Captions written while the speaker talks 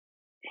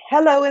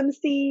Hello,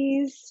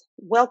 MCs.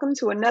 Welcome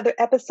to another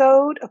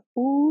episode of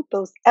Ooh,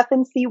 Those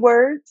F&C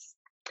Words.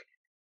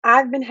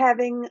 I've been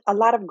having a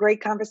lot of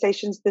great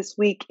conversations this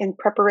week in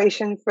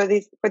preparation for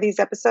these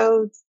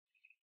episodes.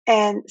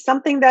 And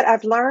something that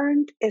I've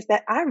learned is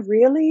that I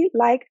really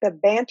like the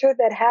banter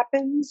that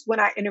happens when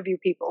I interview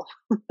people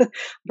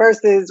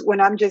versus when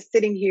I'm just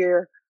sitting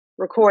here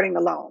recording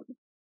alone.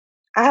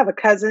 I have a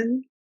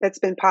cousin that's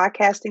been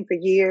podcasting for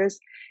years.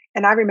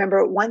 And I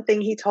remember one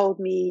thing he told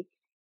me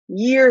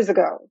years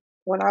ago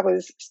when I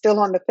was still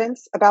on the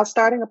fence about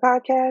starting a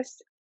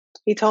podcast.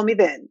 He told me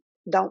then,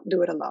 don't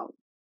do it alone.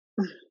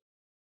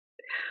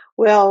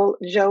 Well,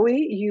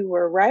 Joey, you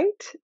were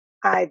right.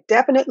 I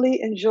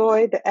definitely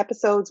enjoy the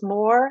episodes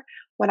more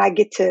when I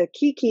get to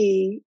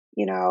kiki,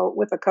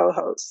 with a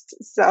co-host.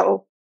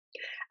 So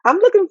I'm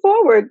looking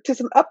forward to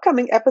some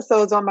upcoming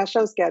episodes on my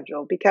show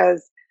schedule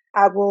because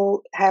I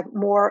will have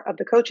more of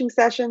the coaching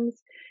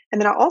sessions. And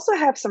then I also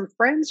have some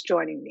friends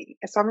joining me.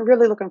 And so I'm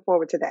really looking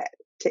forward to that,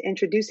 to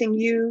introducing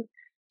you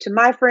to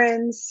my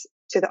friends,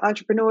 to the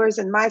entrepreneurs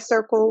in my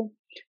circle,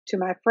 to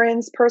my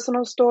friends'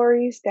 personal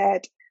stories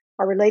that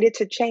are related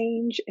to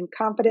change and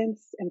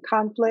confidence and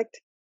conflict.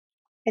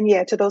 And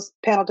yeah, to those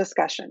panel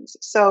discussions.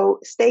 So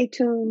stay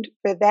tuned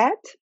for that.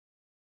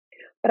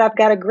 But I've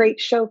got a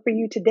great show for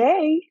you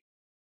today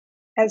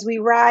as we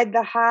ride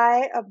the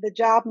high of the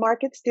job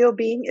market still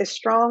being as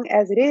strong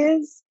as it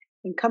is,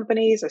 and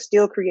companies are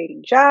still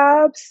creating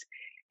jobs,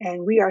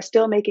 and we are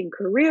still making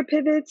career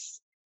pivots,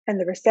 and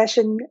the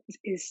recession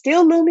is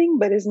still looming,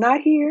 but is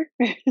not here.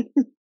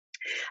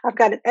 I've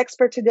got an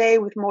expert today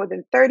with more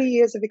than 30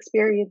 years of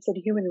experience in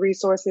human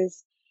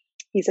resources.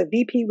 He's a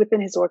VP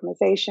within his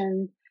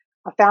organization,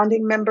 a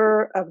founding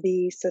member of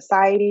the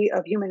Society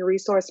of Human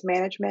Resource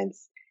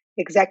Management's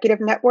Executive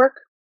Network,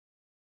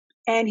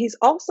 and he's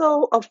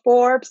also a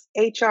Forbes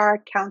HR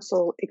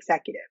Council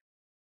executive.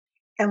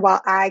 And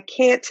while I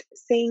can't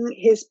sing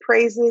his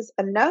praises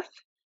enough,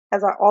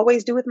 as I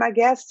always do with my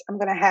guests, I'm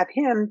going to have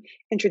him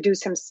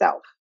introduce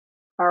himself,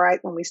 all right,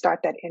 when we start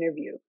that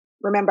interview.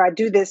 Remember, I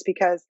do this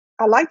because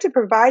I like to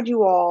provide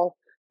you all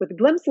with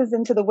glimpses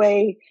into the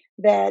way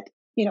that,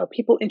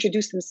 people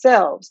introduce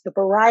themselves, the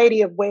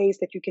variety of ways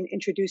that you can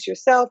introduce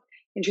yourself,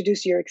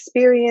 introduce your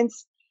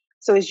experience.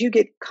 So as you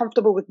get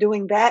comfortable with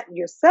doing that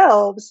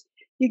yourselves,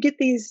 you get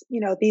these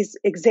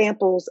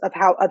examples of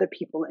how other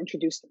people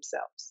introduce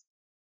themselves.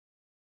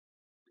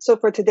 So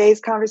for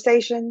today's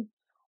conversation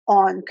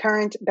on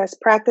current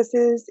best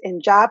practices in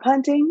job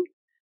hunting,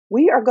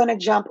 we are going to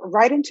jump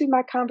right into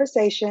my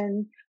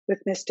conversation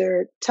with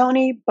Mr.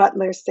 Tony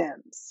Butler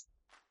Sims.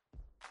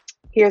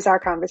 Here's our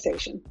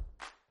conversation.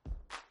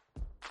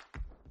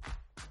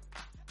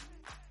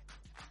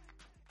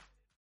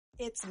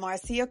 It's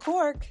Marcia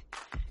Cork.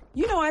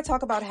 I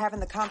talk about having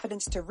the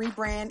confidence to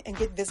rebrand and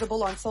get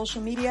visible on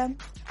social media.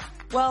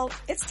 Well,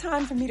 it's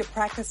time for me to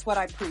practice what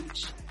I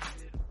preach.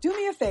 Do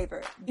me a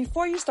favor,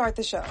 before you start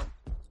the show,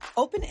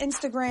 open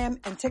Instagram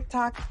and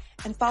TikTok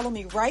and follow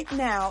me right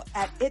now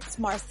at It's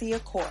Marcia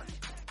Cork.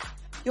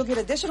 You'll get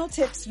additional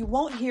tips you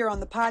won't hear on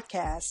the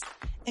podcast,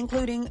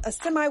 including a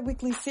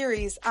semi-weekly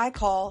series I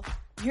call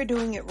You're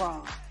Doing It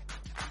Wrong.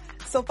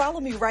 So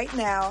follow me right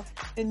now,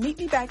 then meet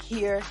me back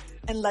here,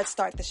 and let's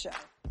start the show.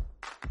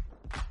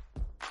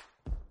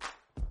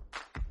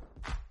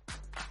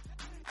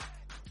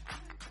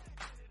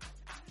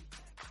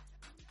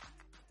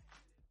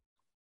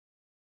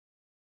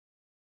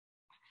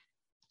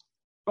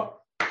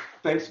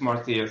 Thanks,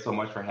 Marcia, so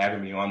much for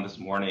having me on this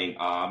morning.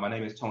 My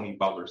name is Tony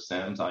Butler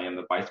Sims. I am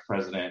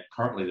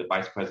currently the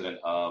Vice President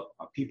of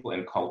People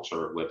and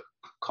Culture with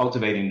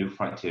Cultivating New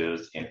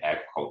Frontiers in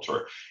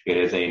Agriculture. It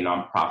is a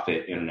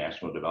nonprofit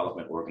international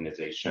development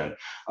organization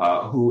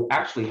who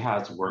actually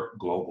has work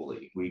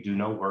globally. We do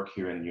no work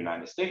here in the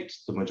United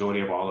States. The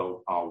majority of all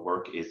of our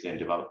work is in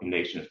developing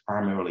nations,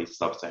 primarily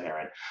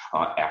sub-Saharan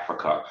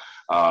Africa.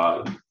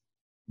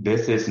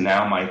 This is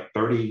now my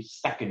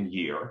 32nd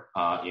year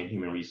in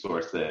human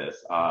resources,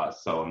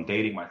 so I'm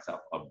dating myself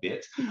a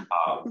bit,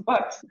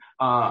 but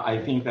I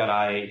think that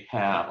I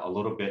have a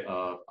little bit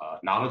of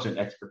knowledge and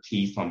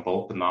expertise on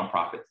both the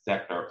nonprofit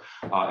sector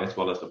as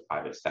well as the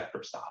private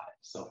sector side.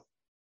 So,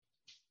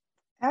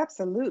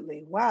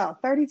 absolutely, wow,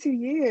 32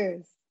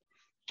 years,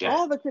 yes.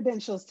 All the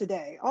credentials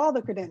today, all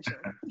the credentials.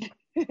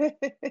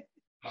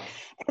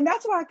 And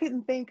that's why I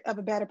couldn't think of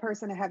a better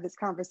person to have this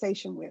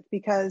conversation with,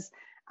 because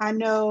I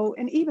know,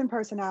 and even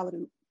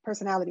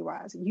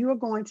personality-wise, you are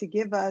going to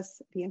give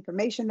us the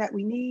information that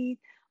we need,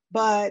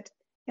 but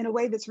in a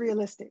way that's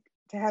realistic,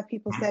 to have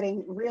people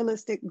setting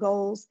realistic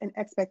goals and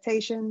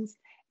expectations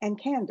and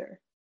candor.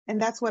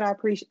 And that's what I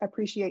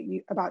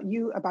appreciate about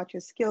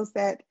your skill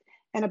set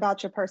and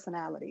about your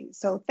personality.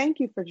 So thank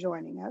you for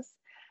joining us.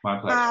 My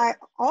pleasure. I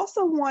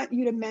also want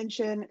you to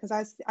mention,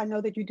 because I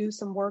know that you do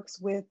some work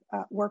with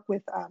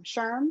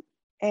SHRM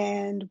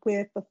and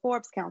with the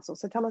Forbes Council.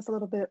 So tell us a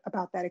little bit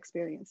about that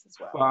experience as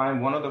well. Well,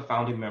 I'm one of the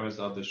founding members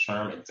of the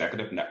SHRM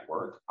Executive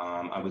Network.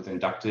 I was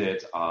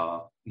inducted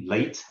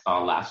late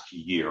last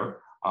year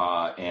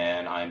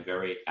and I'm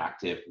very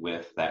active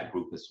with that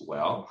group as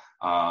well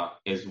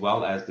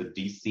as the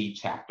DC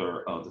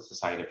chapter of the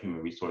Society of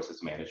Human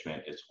Resources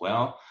Management as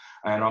well.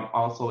 And I'm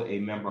also a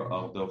member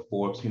of the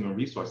Forbes Human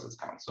Resources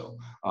Council.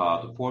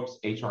 The Forbes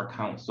HR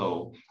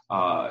Council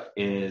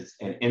is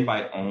an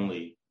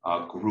invite-only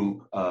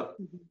group of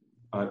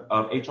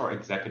HR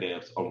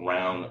executives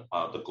around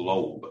the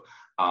globe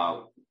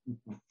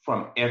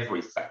from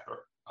every sector.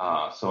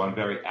 So I'm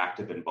very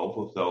active in both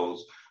of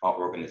those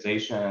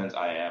organizations.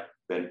 I have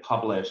been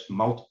published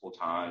multiple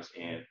times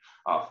in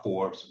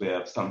Forbes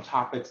with some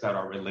topics that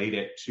are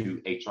related to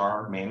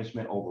HR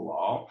management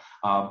overall.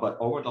 But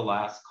over the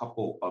last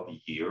couple of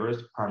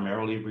years,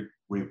 primarily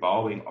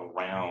revolving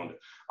around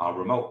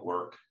remote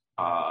work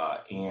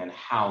and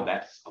how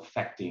that's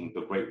affecting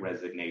the Great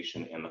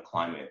Resignation and the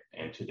climate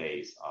in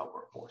today's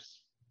workforce.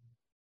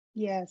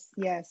 Yes,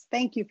 yes.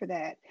 Thank you for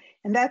that.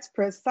 And that's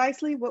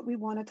precisely what we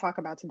want to talk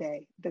about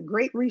today. The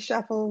Great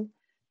Reshuffle,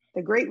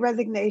 the Great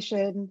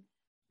Resignation,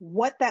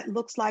 what that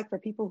looks like for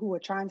people who are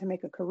trying to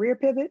make a career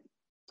pivot.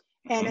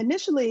 And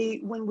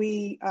initially, when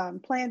we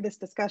planned this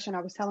discussion,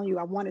 I was telling you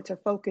I wanted to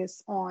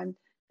focus on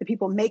the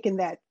people making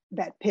that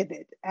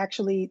pivot,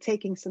 actually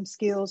taking some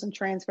skills and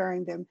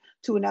transferring them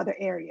to another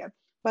area.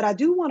 But I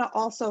do want to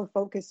also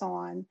focus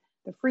on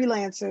the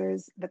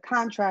freelancers, the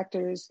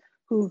contractors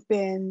who've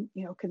been,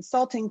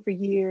 consulting for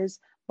years,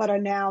 but are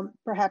now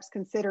perhaps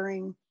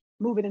considering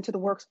moving into the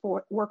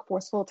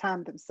workforce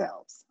full-time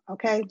themselves.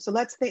 Okay, so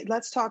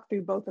let's talk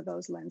through both of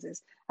those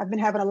lenses. I've been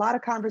having a lot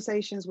of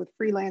conversations with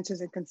freelancers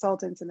and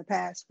consultants in the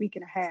past week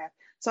and a half.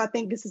 So I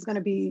think this is going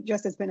to be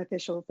just as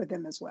beneficial for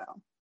them as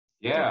well.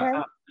 Yeah,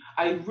 okay?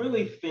 I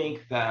really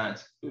think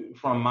that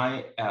from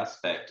my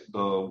aspect,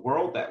 the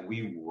world that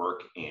we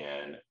work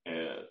in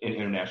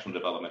international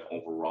development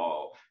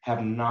overall,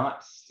 have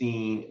not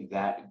seen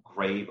that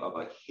grave of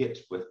a hit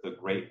with the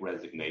Great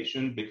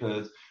Resignation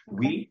because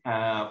we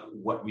have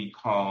what we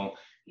call,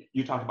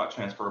 you talk about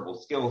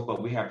transferable skills,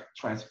 but we have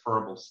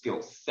transferable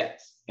skill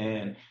sets.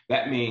 And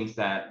that means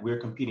that we're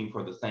competing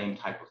for the same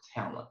type of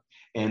talent.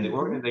 And the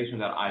organization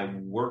that I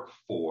work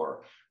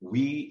for,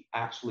 we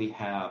actually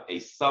have a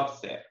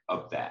subset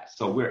of that.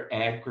 So we're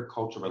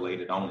agriculture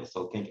related only.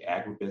 So think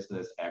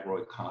agribusiness,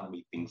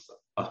 agroeconomy, things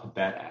of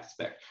that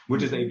aspect,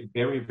 which is a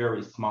very,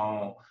 very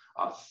small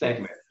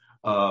segment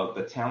of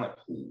the talent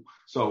pool.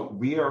 So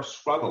we are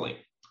struggling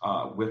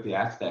with the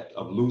aspect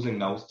of losing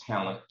those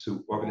talent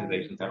to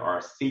organizations that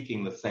are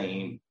seeking the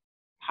same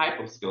type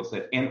of skill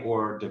set and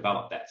or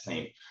develop that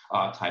same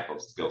type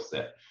of skill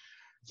set.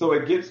 So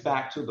it gets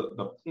back to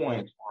the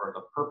point or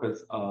the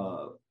purpose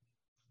of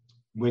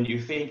when you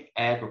think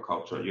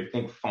agriculture, you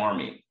think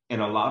farming,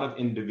 and a lot of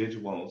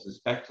individuals,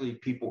 especially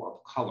people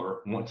of color,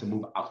 want to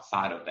move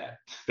outside of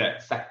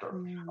that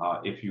sector,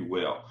 if you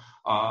will.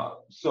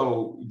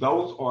 So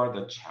those are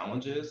the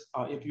challenges,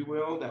 if you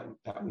will,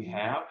 that we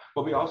have.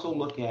 But we also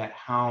look at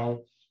how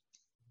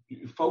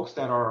folks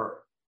that are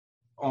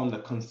on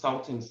the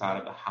consulting side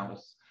of the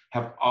house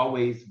have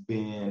always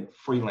been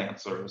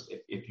freelancers,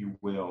 if you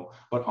will,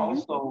 but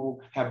also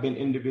have been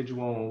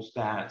individuals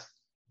that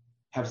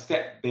have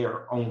set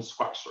their own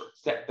structure,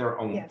 set their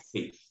own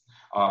pace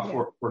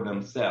for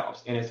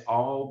themselves. And it's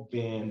all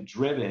been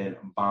driven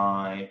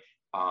by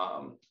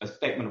a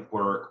statement of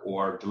work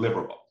or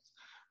deliverables.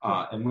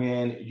 And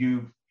when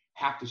you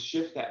have to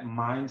shift that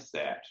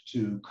mindset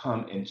to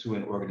come into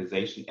an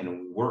organization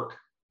and work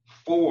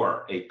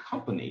for a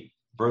company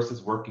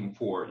versus working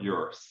for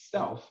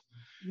yourself,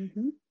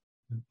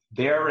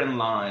 therein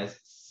lies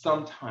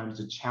sometimes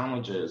the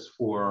challenges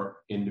for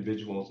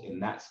individuals in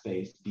that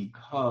space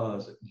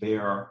because they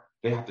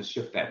have to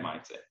shift that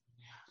mindset.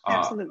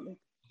 Absolutely.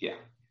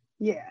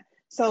 Yeah.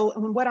 So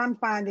what I'm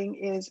finding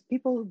is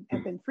people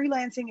have been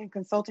freelancing and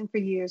consulting for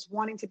years,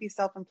 wanting to be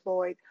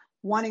self-employed,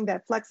 wanting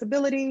that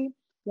flexibility,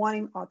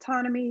 wanting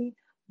autonomy,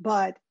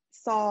 but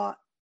saw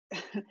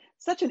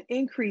such an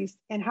increase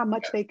in how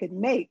much they could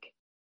make,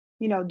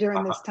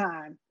 during this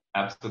time.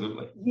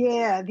 Absolutely.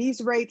 Yeah,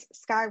 these rates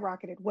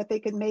skyrocketed. What they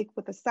could make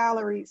with the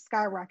salary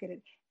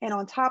skyrocketed. And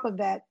on top of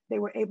that, they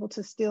were able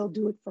to still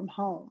do it from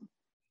home.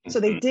 So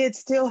they did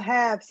still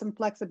have some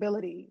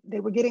flexibility.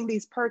 They were getting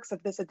these perks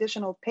of this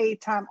additional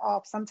paid time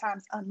off,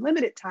 sometimes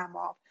unlimited time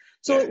off.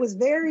 So it was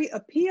very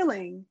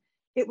appealing.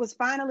 It was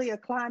finally a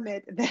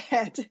climate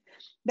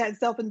that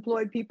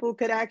self-employed people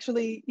could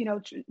actually,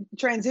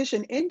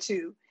 transition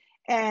into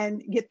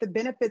and get the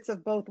benefits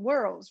of both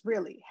worlds,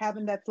 really,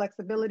 having that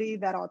flexibility,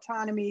 that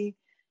autonomy,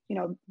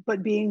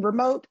 but being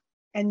remote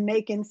and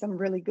making some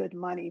really good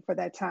money for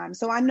that time.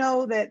 So I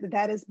know that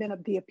has been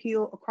the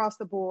appeal across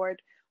the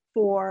board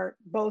for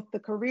both the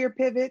career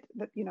pivot,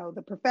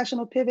 the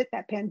professional pivot,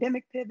 that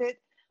pandemic pivot,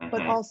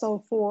 but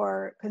also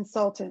for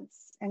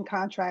consultants and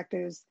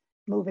contractors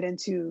moving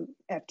into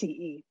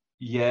FTE.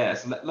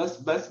 Yes,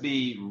 let's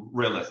be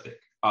realistic.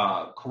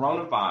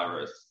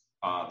 Coronavirus,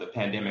 the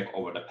pandemic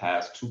over the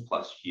past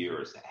 2+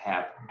 years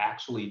have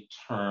actually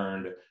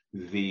turned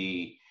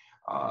the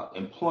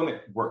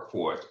employment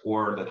workforce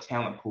or the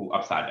talent pool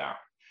upside down.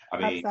 I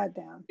mean, Upside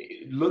down.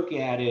 look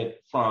at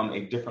it from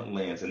a different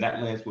lens, and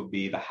that lens would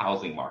be the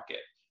housing market.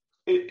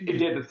 It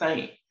did the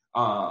same,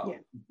 uh, Yeah.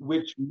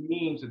 which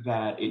means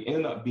that it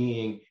ended up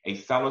being a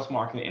seller's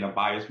market and a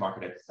buyer's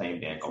market at the same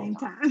dang Same time.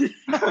 time.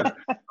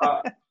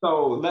 uh,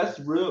 so let's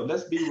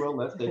be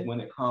realistic when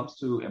it comes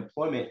to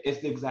employment. It's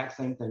the exact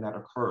same thing that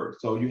occurred.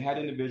 So you had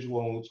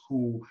individuals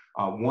who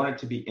wanted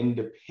to be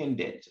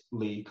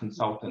independently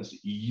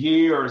consultants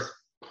years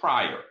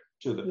prior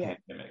to the Yeah.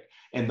 pandemic,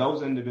 and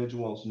those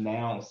individuals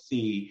now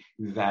see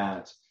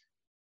that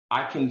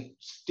I can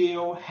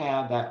still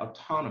have that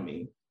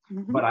autonomy,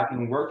 Hmm. but I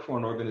can work for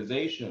an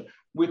organization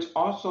which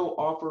also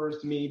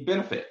offers me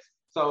benefits.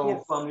 So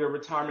Yes. from your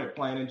retirement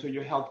planning to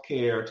your health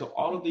care to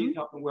all of Hmm. these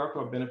health and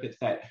welfare benefits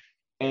that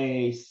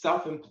a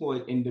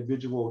self-employed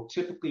individual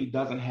typically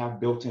doesn't have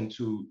built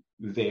into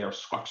their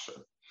structure.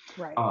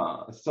 Right.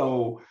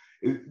 So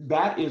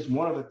that is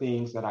one of the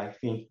things that I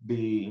think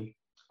the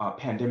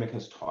pandemic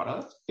has taught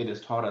us. It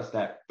has taught us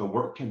that the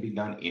work can be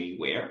done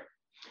anywhere,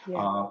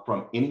 Yeah.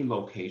 from any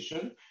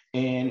location,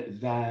 and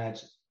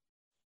that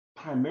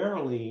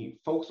primarily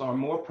folks are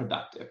more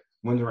productive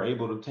when they're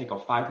able to take a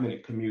 5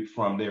 minute commute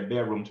from their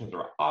bedroom to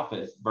their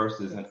office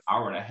versus an Yes.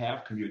 hour and a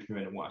half commute here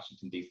in the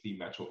Washington, D.C.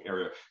 metro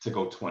area to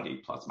go 20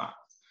 plus miles.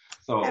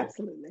 So,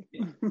 Absolutely.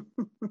 yeah.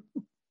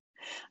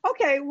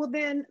 Okay, well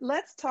then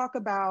let's talk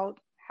about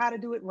how to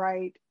do it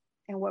right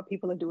and what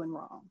people are doing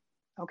wrong.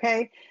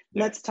 Okay,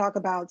 Yeah. let's talk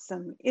about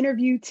some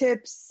interview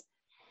tips.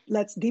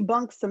 Let's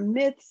debunk some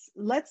myths.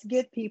 Let's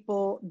get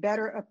people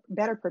better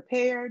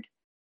prepared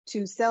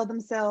to sell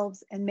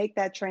themselves and make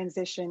that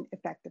transition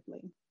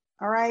effectively.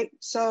 All right,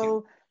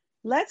 so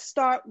let's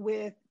start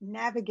with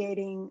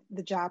navigating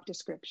the job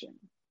description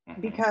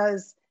Mm-hmm.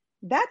 because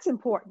that's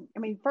important. I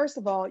mean, first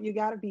of all, you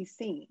got to be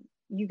seen.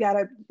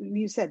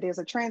 You said there's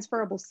a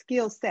transferable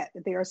skill set,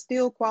 that there are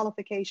still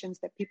qualifications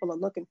that people are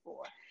looking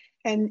for.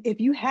 And if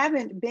you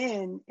haven't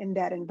been in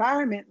that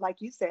environment,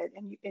 like you said,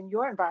 in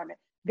your environment,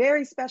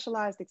 very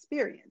specialized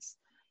experience.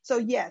 So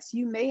yes,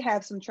 you may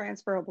have some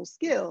transferable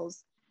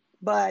skills,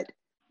 but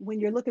when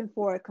you're looking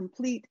for a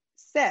complete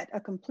set, a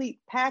complete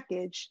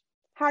package,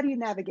 how do you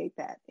navigate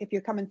that if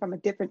you're coming from a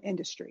different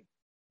industry?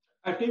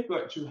 I think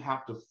what you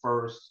have to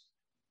first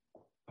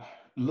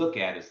look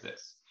at is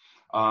this.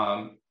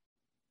 Um,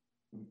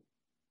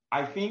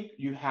 I think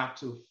you have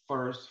to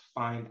first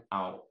find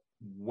out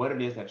what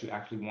it is that you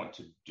actually want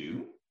to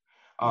do.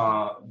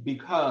 Mhm.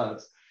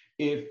 Because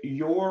if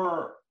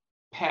your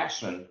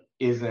passion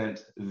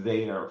isn't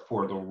there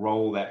for the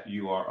role that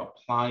you are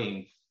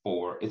applying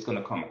for, it's going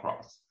to come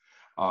across.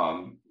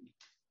 Um,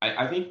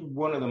 I think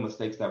one of the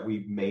mistakes that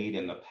we've made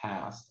in the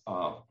past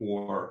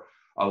for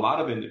a lot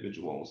of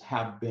individuals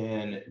have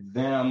been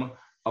them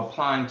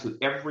applying to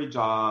every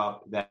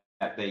job that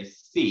they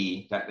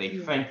see that they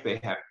Yeah, think they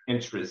have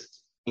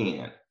interest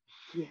in.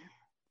 yeah,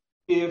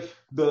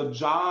 If the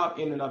job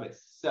in and of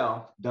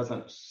itself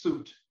doesn't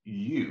suit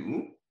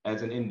you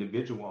as an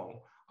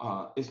individual,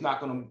 it's not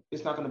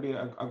gonna be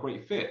a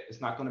great fit.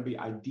 It's not gonna be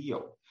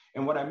ideal.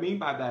 And what I mean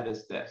by that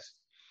is this: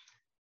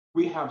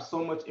 we have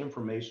so much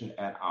information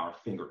at our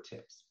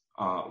fingertips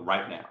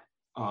right now.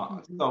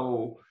 hmm,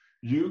 So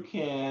you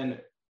can,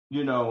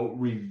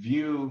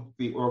 review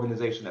the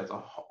organization as a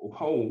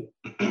whole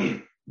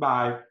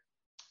by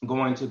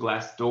going to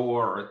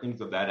Glassdoor or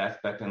things of that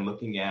aspect and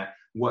looking at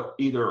what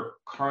either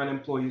current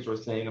employees are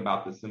saying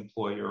about this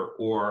employer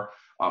or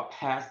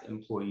past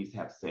employees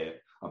have said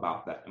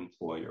about that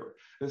employer.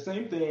 The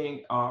same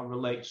thing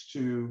relates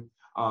to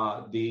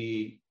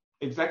the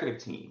executive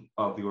team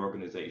of the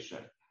organization.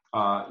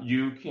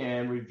 You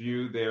can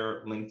review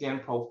their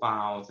LinkedIn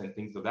profiles and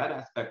things of that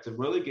aspect to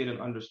really get an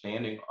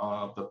understanding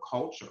of the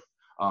culture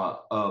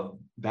of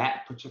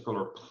that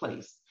particular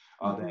place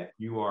hmm, that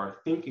you are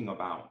thinking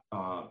about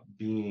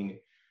being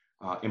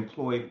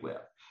employed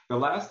with. The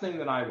last thing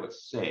that I would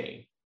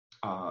say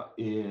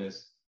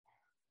is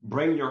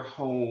bring your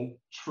whole,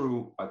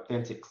 true,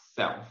 authentic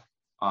self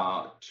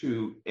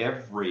to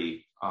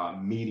every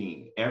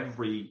meeting,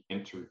 every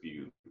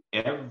interview,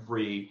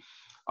 every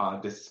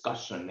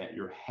discussion that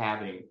you're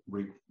having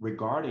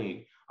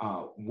regarding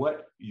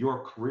what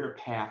your career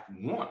path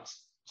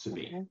wants to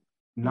be. okay,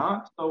 hmm,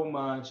 Not so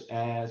much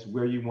as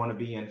where you want to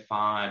be in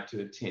 5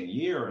 to 10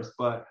 years,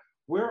 but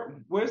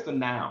where's the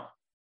now?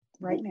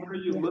 right What are now,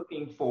 you yeah,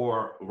 looking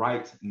for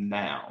right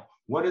now?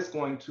 What is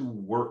going to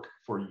work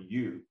for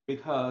you?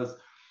 Because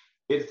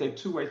it's a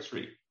two-way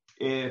street.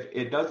 If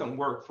it doesn't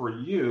work for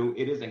you,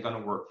 it isn't going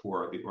to work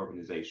for the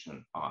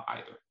organization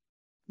either.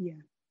 yeah.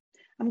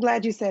 I'm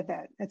glad you said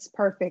that. It's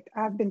perfect.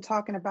 I've been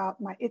talking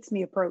about my It's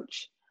Me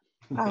approach.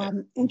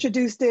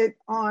 Introduced it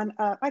on,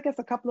 I guess,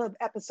 a couple of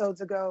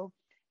episodes ago,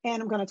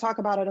 and I'm going to talk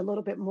about it a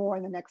little bit more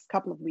in the next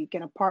couple of weeks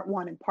in a part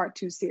one and part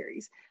two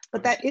series.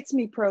 But Okay. that It's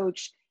Me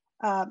approach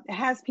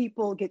has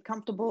people get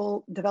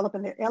comfortable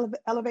developing their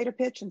elevator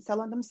pitch and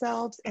selling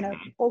themselves in an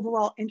Mhm.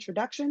 overall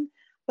introduction,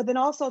 but then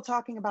also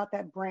talking about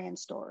that brand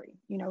story,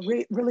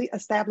 really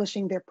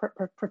establishing their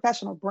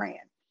professional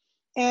brand.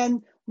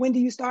 And when do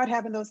you start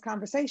having those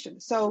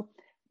conversations? So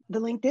the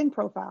LinkedIn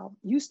profile.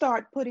 You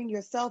start putting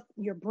yourself,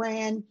 your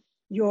brand,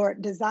 your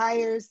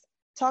desires,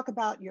 talk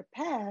about your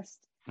past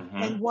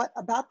and what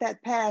about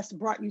that past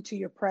brought you to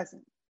your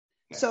present.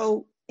 Yes.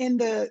 So in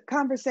the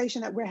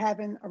conversation that we're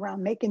having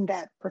around making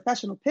that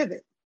professional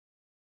pivot,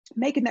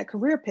 making that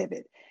career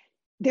pivot,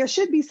 there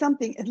should be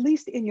something, at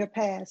least in your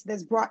past,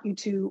 that's brought you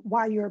to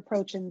why you're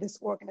approaching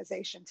this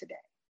organization today.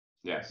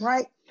 Yes.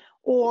 Right?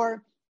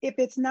 Or if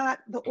it's not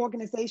the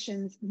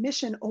organization's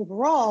mission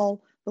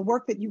overall, the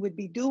work that you would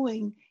be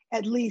doing,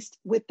 at least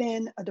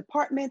within a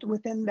department,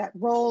 within that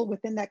role,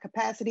 within that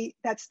capacity,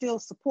 that still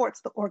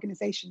supports the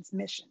organization's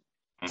mission.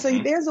 So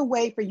there's a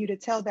way for you to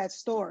tell that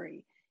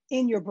story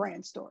in your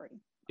brand story.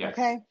 Yes.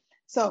 Okay.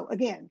 So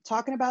again,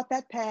 talking about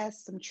that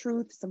past, some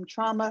truth, some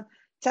trauma,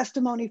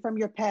 testimony from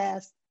your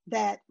past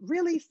that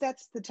really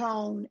sets the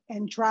tone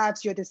and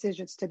drives your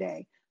decisions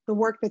today, the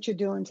work that you're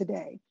doing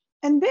today.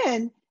 And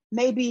then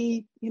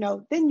maybe,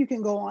 then you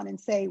can go on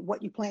and say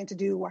what you plan to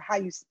do or how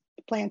you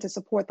plan to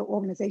support the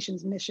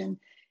organization's mission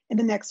in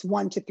the next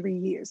 1 to 3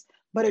 years.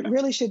 But it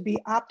really should be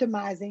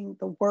optimizing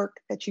the work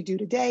that you do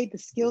today, the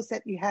skill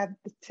set you have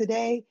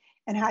today,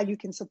 and how you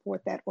can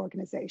support that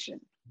organization.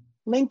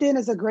 LinkedIn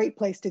is a great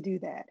place to do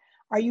that.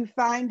 Are you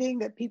finding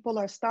that people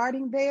are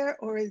starting there,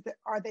 or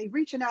are they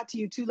reaching out to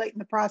you too late in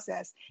the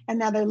process and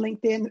now their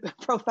LinkedIn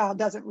profile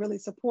doesn't really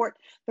support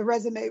the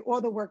resume or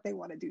the work they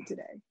want to do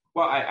today?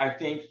 Well, I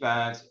think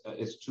that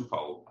it's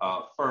twofold.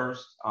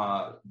 First,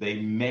 they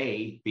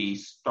may be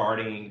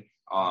starting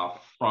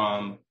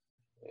from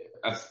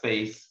a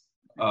space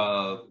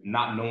of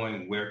not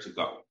knowing where to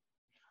go.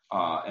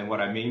 And what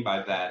I mean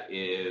by that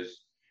is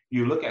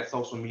you look at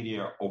social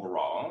media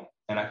overall,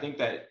 and I think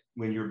that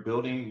when you're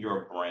building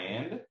your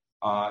brand,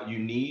 you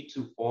need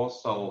to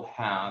also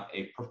have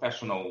a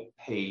professional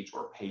page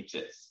or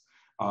pages.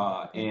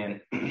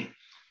 And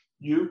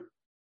you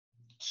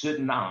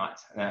should not,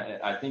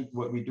 I think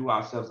what we do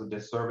ourselves a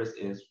disservice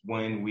is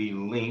when we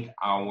link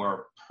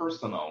our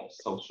personal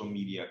social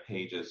media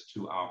pages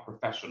to our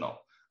professional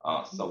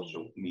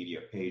social media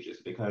pages,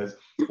 because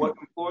what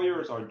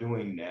employers are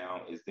doing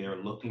now is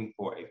they're looking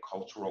for a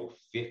cultural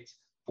fit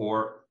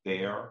for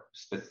their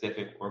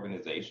specific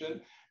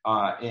organization.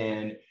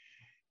 And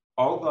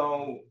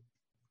although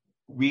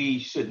we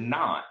should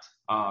not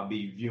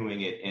be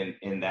viewing it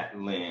in that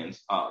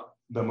lens,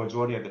 the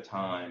majority of the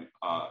time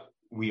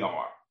we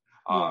are.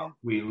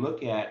 We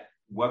look at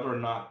whether or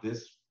not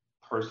this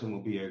person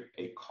will be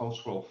a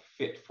cultural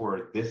fit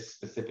for this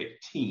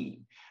specific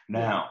team.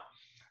 Now,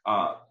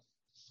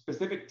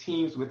 specific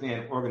teams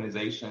within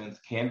organizations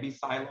can be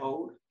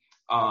siloed,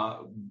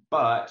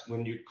 but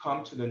when you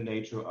come to the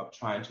nature of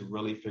trying to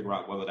really figure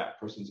out whether that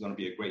person is going to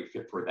be a great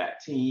fit for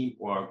that team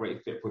or a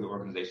great fit for the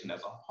organization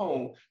as a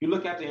whole, you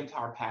look at the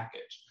entire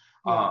package.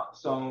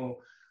 So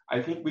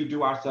I think we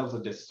do ourselves a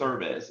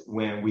disservice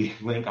when we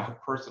link our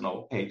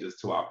personal pages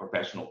to our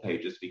professional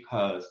pages,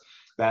 because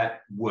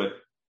that would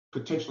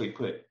potentially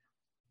put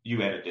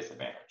you at a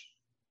disadvantage.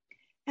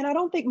 And I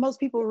don't think most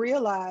people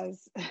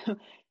realize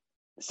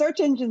search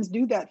engines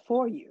do that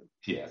for you.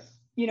 Yes.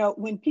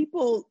 When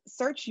people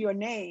search your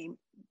name,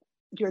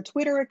 your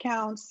Twitter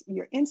accounts,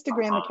 your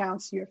Instagram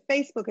accounts, your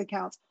Facebook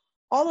accounts,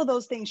 all of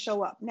those things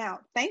show up.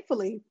 Now,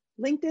 thankfully,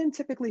 LinkedIn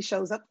typically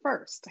shows up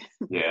first.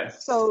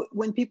 Yes. So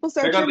when people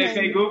search because your they name,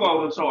 say Google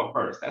will show up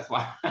first. That's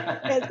why.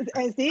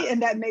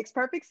 and that makes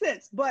perfect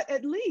sense. But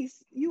at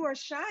least you are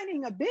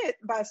shining a bit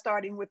by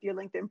starting with your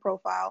LinkedIn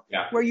profile.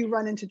 Yeah. Where you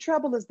run into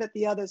trouble is that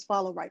the others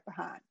follow right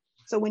behind.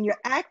 So when you're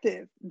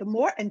active, the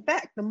more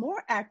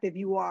active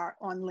you are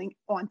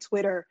on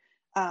Twitter,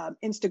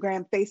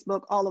 Instagram,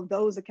 Facebook, all of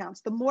those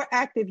accounts, the more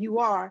active you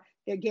are,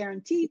 they're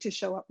guaranteed to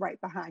show up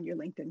right behind your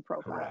LinkedIn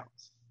profile. Correct.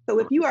 So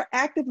if you are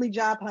actively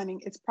job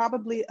hunting, it's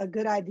probably a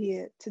good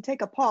idea to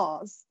take a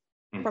pause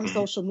from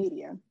social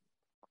media,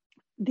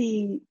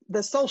 the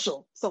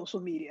social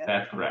media.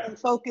 That's correct. And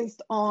focus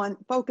on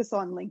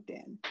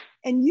LinkedIn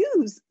and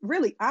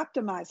really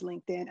optimize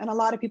LinkedIn. And a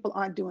lot of people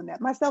aren't doing that,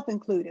 myself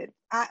included.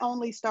 I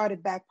only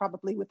started back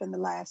probably within the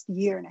last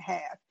year and a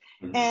half.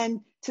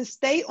 And to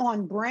stay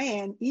on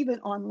brand,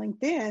 even on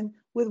LinkedIn,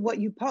 with what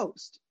you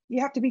post,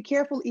 you have to be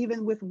careful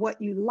even with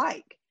what you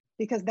like,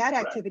 because that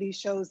activity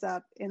shows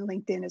up in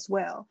LinkedIn as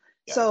well.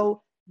 Yeah.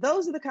 So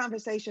those are the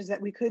conversations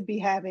that we could be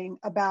having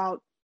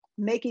about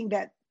making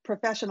that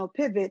professional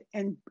pivot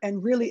and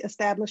really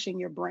establishing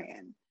your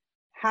brand,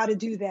 how to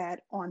do that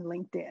on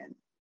LinkedIn.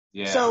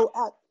 Yeah. So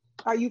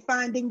are you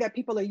finding that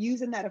people are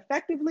using that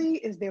effectively?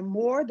 Is there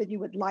more that you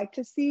would like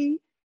to see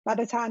by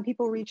the time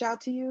people reach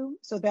out to you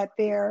so that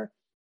their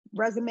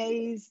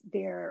resumes,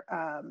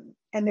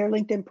 and their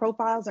LinkedIn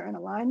profiles are in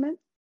alignment?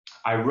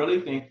 I really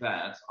think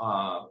that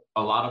a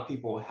lot of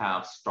people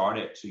have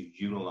started to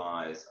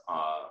utilize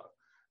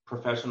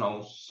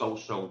professional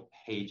social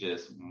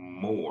pages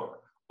more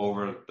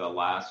over the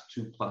last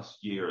 2+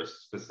 years,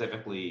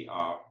 specifically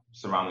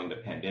surrounding the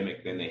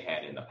pandemic, than they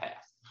had in the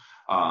past.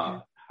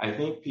 I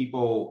think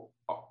people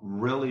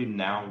really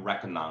now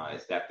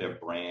recognize that their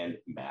brand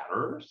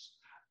matters.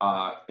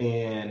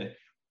 And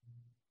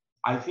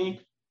I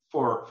think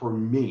for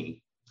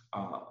me,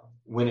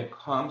 when it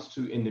comes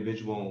to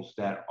individuals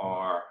that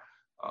are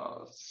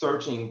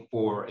searching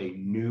for a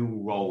new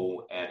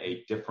role at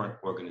a different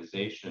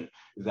organization,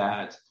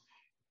 that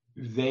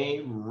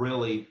they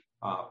really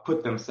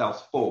put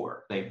themselves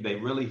forward. They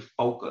really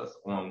focus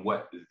on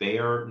what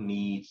their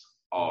needs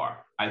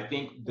are. I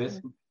think this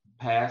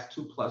past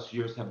 2+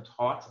 years have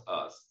taught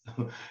us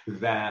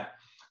that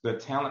the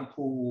talent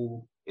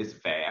pool is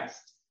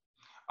vast,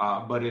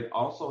 but it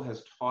also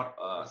has taught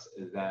us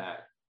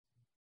that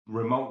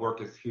remote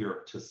work is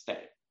here to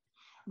stay.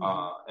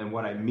 And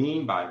what I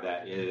mean by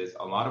that is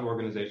a lot of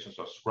organizations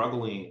are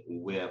struggling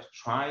with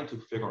trying to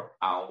figure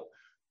out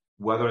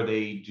whether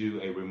they do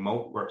a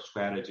remote work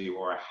strategy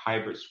or a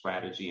hybrid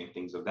strategy and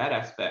things of that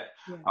aspect,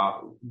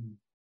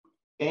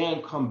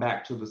 and come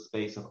back to the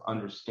space of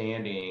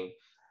understanding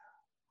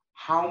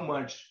how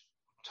much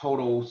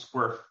total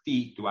square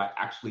feet do I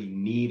actually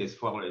need as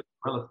far as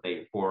real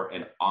estate for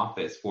an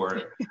office,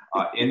 for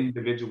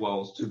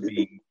individuals to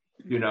be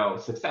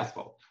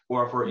successful,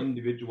 or for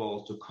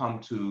individuals to come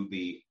to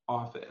the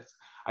office.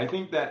 I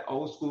think that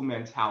old school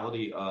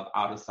mentality of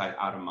out of sight,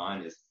 out of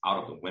mind is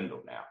out of the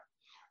window now.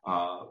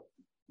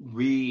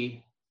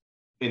 We,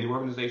 in the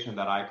organization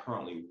that I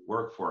currently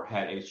work for,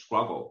 had a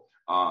struggle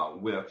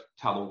with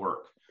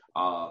telework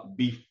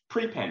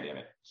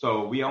pre-pandemic.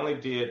 So we only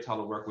did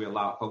telework. We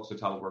allowed folks to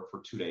telework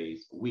for 2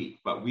 days a week,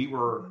 but we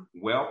were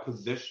well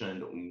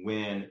positioned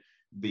when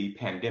the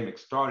pandemic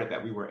started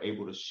that we were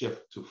able to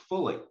shift to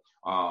fully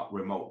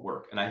remote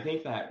work. And I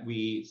think that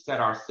we set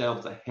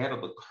ourselves ahead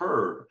of the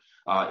curve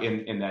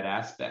in that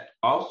aspect.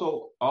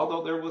 Also,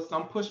 although there was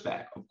some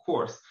pushback, of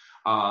course,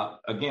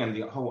 again,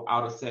 the whole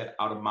out of sight,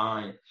 out of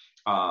mind,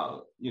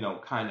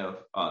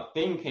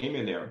 thing came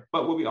in there.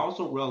 But what we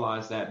also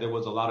realized that there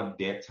was a lot of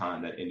dead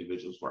time that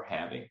individuals were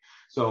having.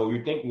 So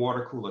you think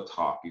water cooler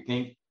talk, you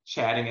think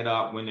chatting it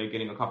up when they're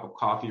getting a cup of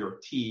coffee or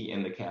tea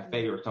in the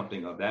cafe or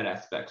something of that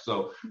aspect.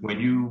 So when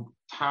you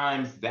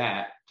times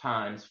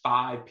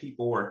 5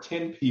 people or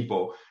 10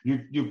 people,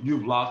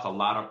 you've lost a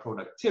lot of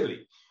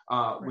productivity.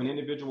 When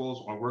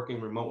individuals are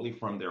working remotely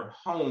from their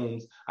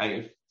homes,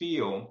 I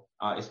feel,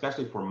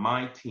 especially for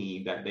my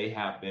team, that they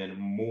have been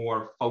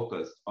more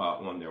focused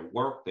on their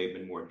work. They've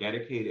been more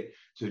dedicated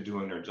to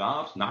doing their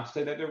jobs. Not to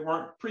say that they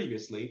weren't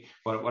previously,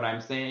 but what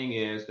I'm saying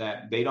is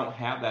that they don't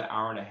have that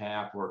hour and a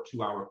half or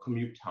 2-hour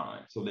commute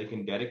time. So they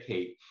can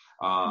dedicate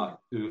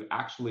to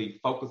actually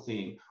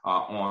focusing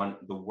on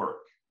the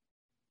work.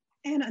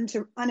 And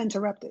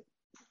uninterrupted.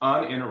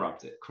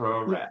 Uninterrupted,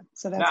 correct. Yeah,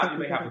 so that's now you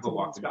may have to go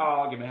walk the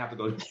dog, you may have to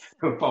go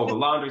fold the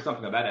laundry,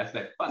 something of that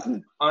aspect, but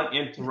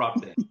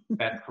uninterrupted.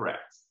 That's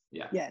correct.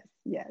 Yeah.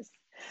 Yes.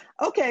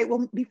 Okay,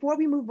 well, before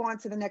we move on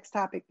to the next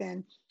topic,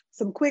 then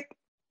some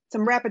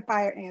rapid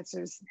fire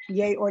answers,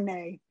 yay or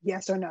nay,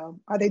 yes or no.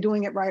 Are they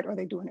doing it right or are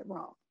they doing it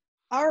wrong?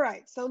 All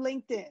right, so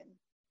LinkedIn,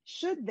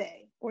 should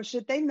they or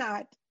should they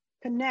not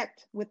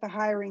connect with the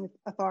hiring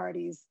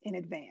authorities in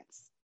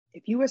advance?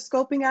 If you are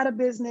scoping out a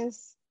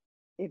business,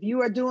 if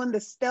you are doing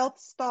the stealth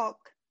stalk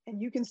and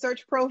you can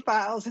search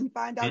profiles and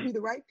find out who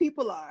the right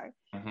people are,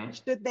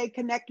 should they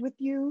connect with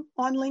you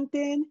on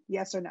LinkedIn?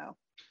 Yes or no?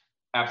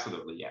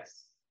 Absolutely,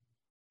 yes.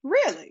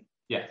 Really?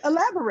 Yes.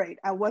 Elaborate.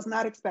 I was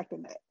not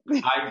expecting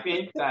that. I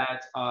think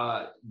that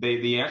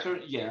the answer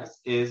yes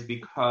is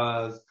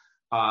because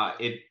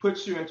it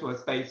puts you into a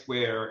space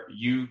where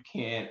you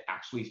can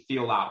actually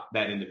feel out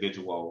that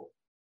individual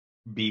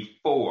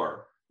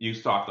before you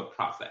start the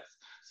process.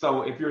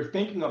 So if you're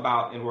thinking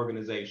about an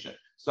organization,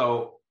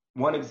 so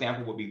one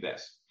example would be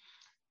this.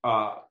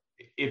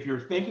 If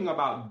you're thinking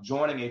about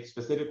joining a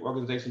specific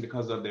organization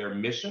because of their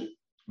mission,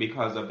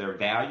 because of their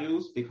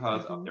values,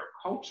 because of their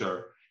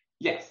culture,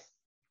 yes.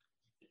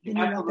 Then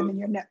you want them in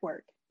your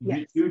network.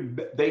 Yes.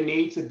 They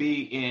need to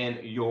be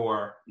in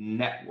your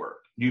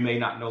network. You may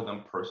not know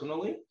them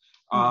personally,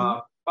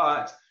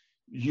 but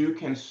you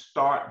can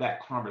start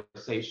that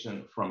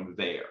conversation from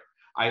there.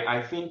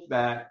 I think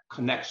that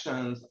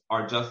connections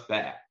are just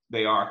that.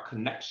 They are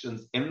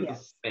connections in the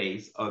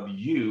space of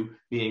you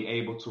being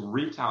able to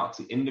reach out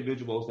to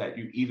individuals that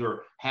you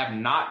either have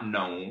not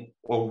known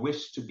or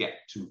wish to get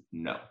to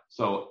know.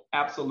 So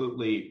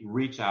absolutely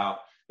reach out.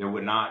 There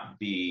would not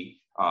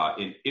be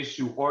an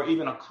issue or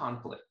even a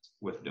conflict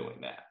with doing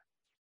that.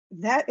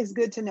 That is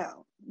good to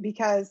know,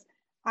 because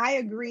I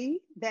agree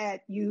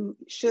that you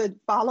should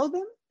follow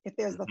them if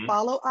there's the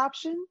follow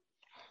option.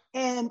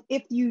 And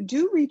if you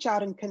do reach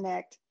out and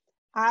connect,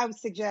 I would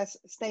suggest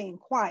staying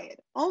quiet,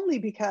 only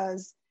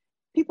because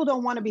people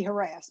don't want to be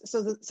harassed.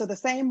 So the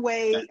same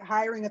way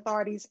hiring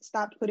authorities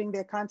stopped putting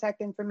their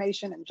contact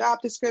information and job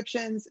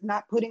descriptions,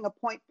 not putting a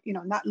point,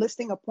 not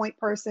listing a point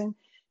person,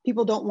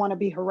 people don't want to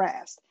be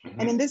harassed.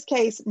 And in this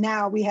case,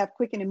 now we have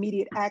quick and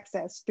immediate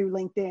access through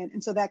LinkedIn,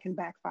 and so that can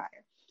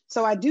backfire.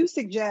 So I do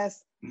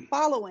suggest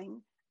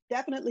following,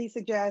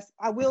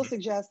 I will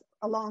suggest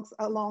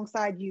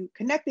alongside you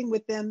connecting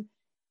with them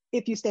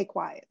if you stay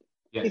quiet.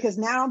 Yes. Because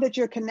now that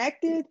you're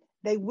connected,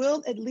 they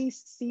will at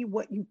least see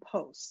what you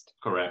post.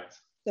 Correct.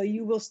 So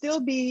you will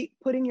still be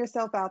putting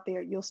yourself out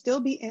there. You'll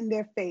still be in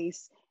their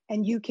face,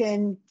 and you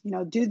can,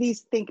 do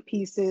these think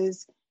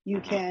pieces. You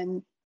Mhm.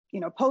 can,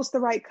 post the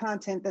right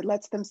content that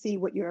lets them see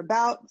what you're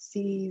about,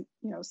 see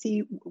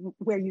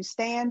where you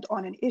stand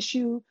on an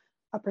issue,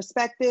 a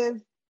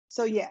perspective.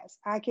 So yes,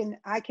 I can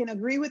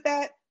agree with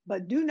that,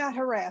 but do not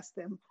harass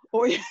them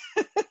or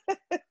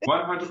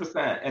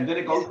 100%. And then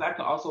it yeah, goes back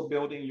to also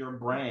building your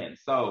brand.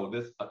 So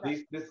right.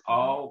 this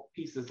all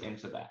pieces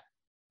into that.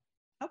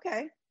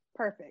 Okay,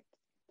 perfect.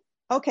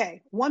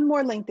 Okay, one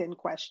more LinkedIn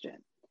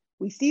question.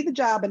 We see the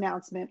job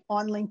announcement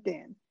on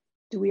LinkedIn.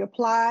 Do we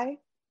apply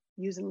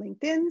using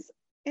LinkedIn's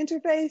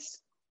interface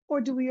or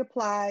do we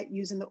apply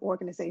using the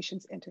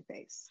organization's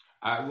interface?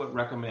 I would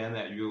recommend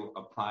that you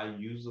apply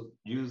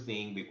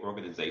using the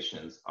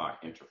organization's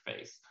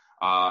interface.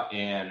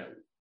 And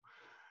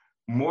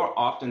more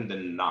often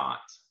than not,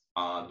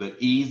 the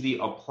easy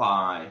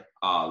apply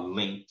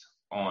linked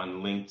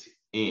on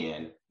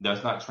LinkedIn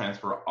does not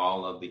transfer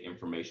all of the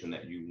information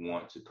that you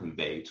want to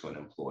convey to an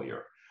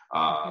employer.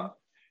 Okay.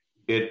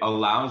 It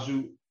allows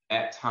you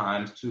at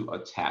times to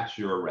attach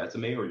your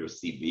resume or your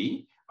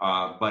CV,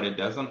 but it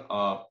doesn't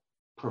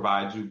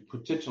provide you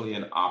potentially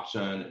an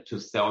option to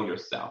sell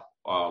yourself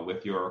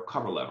with your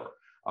cover letter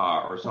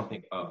or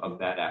something of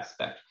that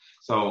aspect.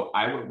 So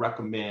I would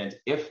recommend,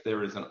 if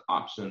there is an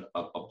option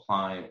of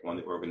applying on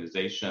the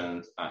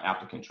organization's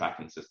applicant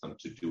tracking system,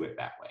 to do it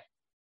that way.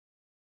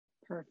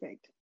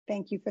 Perfect.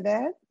 Thank you for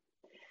that.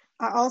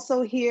 I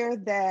also hear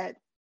that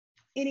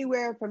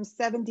anywhere from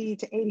 70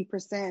 to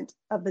 80%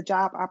 of the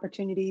job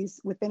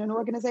opportunities within an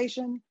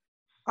organization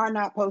are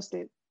not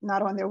posted,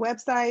 not on their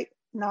website,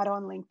 not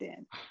on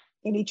LinkedIn.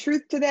 Any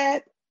truth to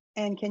that?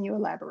 And can you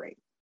elaborate?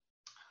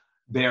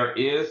 There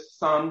is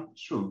some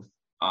truth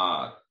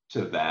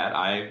to that.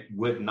 I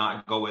would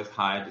not go as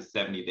high as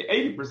 70 to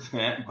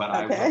 80%, but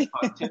I Okay.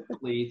 would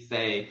typically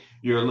say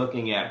you're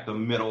looking at the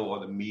middle or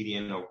the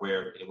median of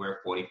where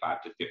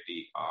 45 to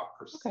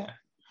 50%. Okay.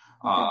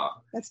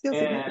 That's still And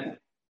significant.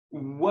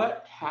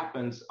 what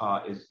happens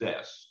is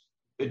this: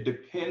 it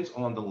depends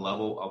on the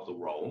level of the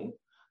role.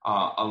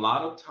 A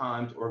lot of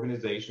times,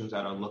 organizations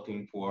that are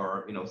looking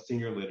for,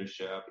 senior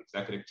leadership,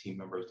 executive team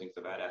members, things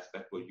of that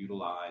aspect, will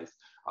utilize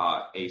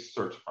a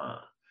search firm,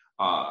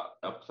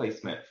 a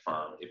placement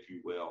firm, if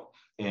you will,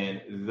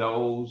 and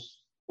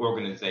those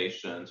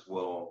organizations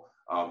will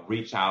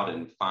reach out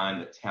and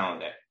find the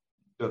talent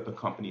that the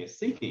company is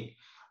seeking.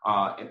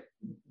 And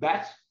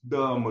that's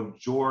the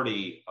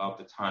majority of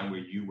the time where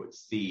you would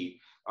see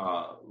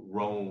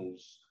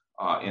roles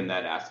in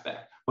that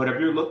aspect. But if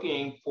you're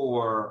looking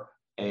for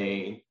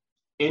a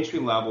entry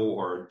level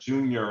or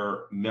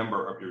junior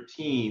member of your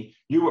team,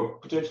 you will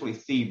potentially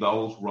see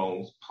those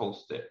roles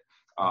posted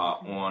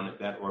on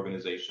that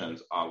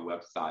organization's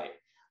website.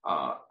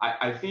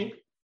 I think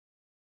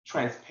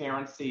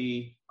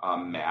transparency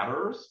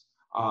matters.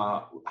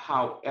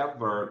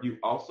 However, you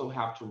also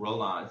have to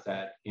realize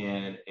that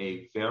in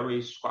a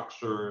very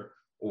structured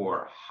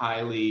or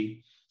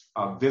highly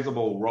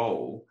visible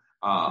role,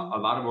 a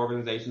lot of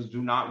organizations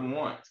do not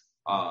want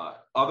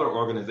other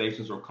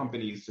organizations or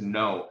companies to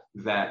know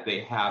that they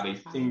have a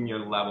senior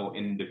level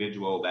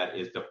individual that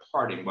is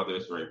departing, whether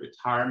it's a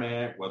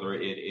retirement, whether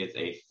it is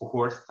a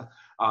forced,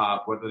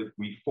 whether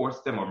we force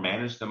them or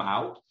manage them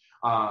out,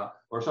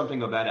 or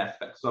something of that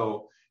aspect.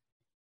 So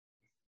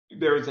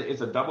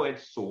it's a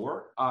double-edged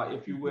sword,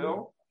 if you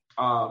will,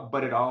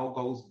 but it all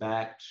goes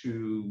back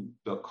to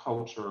the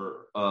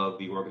culture of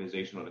the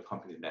organization or the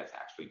company that's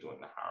actually doing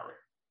the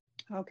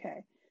hiring.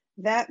 Okay,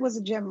 that was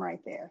a gem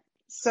right there.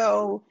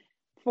 So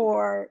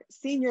for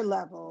senior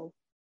level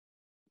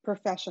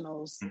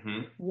professionals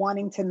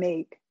wanting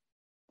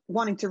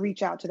to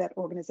reach out to that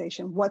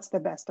organization, what's the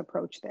best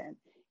approach then?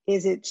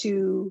 Is it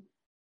to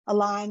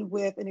align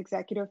with an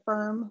executive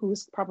firm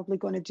who's probably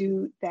going to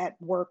do that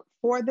work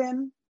for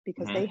them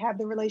because they have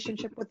the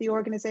relationship with the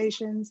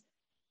organizations?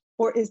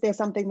 Or is there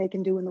something they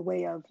can do in the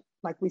way of,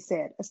 like we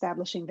said,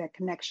 establishing that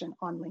connection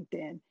on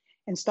LinkedIn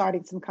and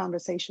starting some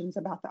conversations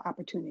about the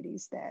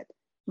opportunities that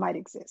might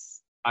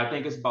exist? I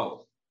think it's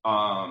both.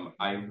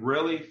 I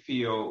really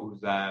feel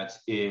that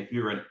if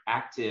you're an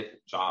active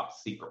job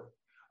seeker,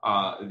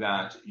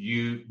 that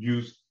you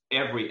use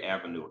every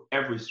avenue,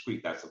 every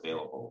street that's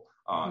available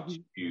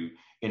to you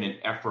in an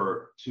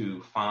effort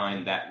to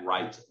find that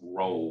right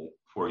role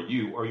for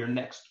you or your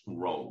next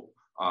role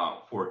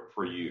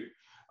for you.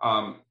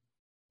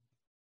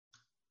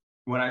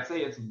 When I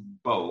say it's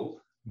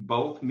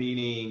both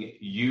meaning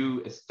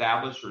you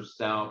establish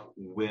yourself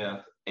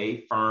with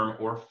a firm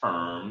or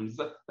firms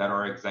that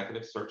are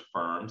executive search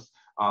firms,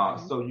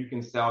 so you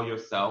can sell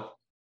yourself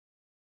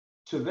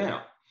to them.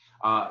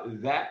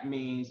 That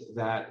means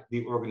that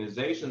the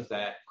organizations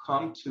that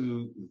come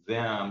to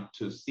them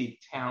to seek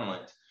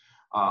talent,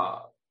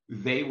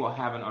 they will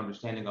have an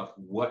understanding of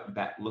what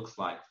that looks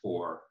like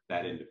for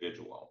that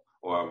individual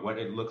or what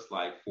it looks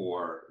like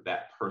for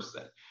that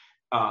person.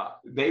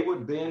 They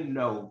would then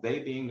know, they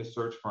being the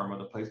search firm or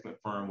the placement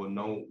firm, will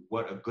know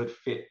what a good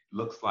fit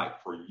looks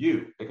like for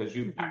you because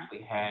you've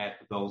actually had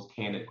those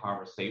candid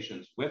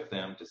conversations with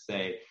them to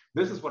say,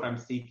 this is what I'm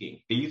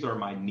seeking. These are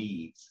my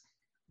needs.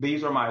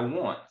 These are my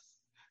wants.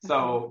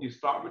 So you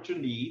start with your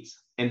needs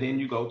and then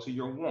you go to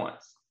your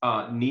wants.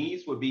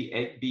 Needs would be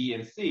A, B,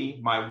 and C.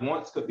 My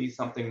wants could be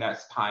something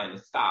that's pie in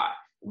the sky,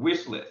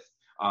 wish list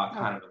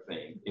kind of a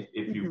thing,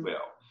 if you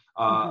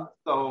will.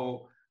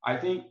 So I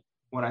think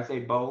when I say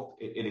both,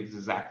 it is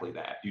exactly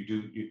that.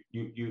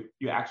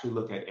 You actually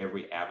look at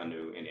every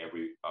avenue and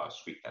every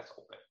street that's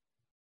open.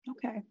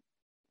 Okay.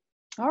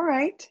 All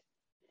right.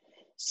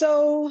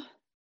 So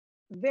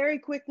very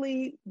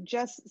quickly,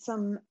 just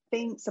some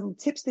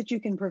tips that you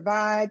can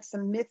provide,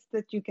 some myths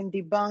that you can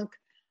debunk.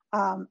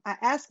 I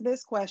asked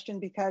this question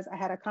because I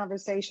had a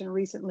conversation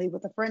recently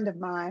with a friend of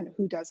mine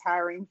who does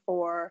hiring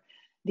for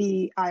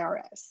the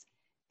IRS.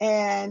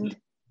 And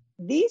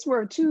these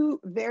were two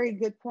very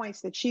good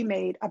points that she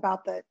made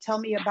about the tell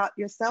me about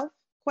yourself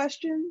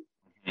question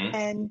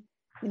and,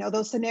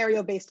 those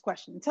scenario-based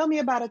questions. Tell me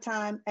about a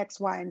time X,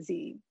 Y, and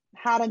Z,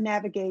 how to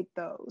navigate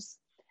those.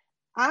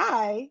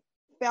 I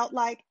felt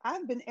like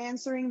I've been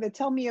answering the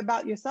tell me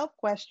about yourself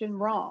question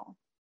wrong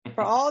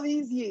for all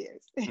these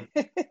years.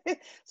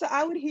 So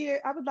I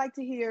would like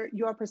to hear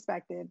your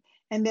perspective,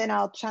 and then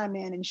I'll chime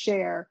in and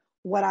share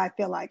what I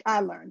feel like I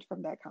learned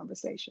from that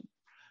conversation.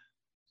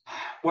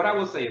 What I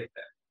will say is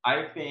that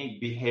I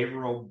think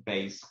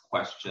behavioral-based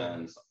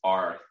questions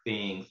are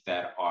things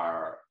that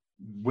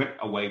went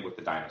away with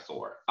the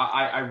dinosaur.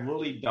 I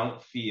really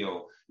don't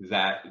feel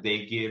that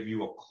they give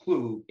you a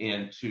clue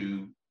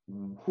into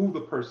who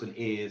the person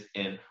is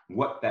and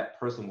what that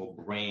person will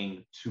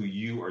bring to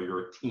you or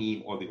your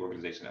team or the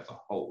organization as a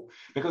whole.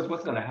 Because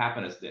what's going to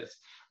happen is this: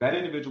 that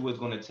individual is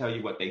going to tell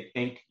you what they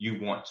think you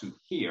want to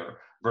hear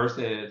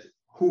versus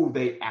who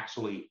they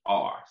actually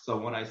are. So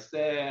when I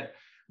said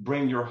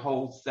bring your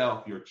whole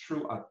self, your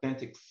true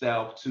authentic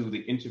self to the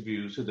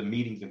interviews, to the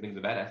meetings and things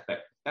of that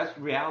aspect, that's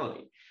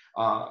reality.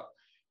 I'll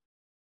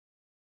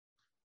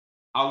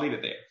leave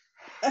it there.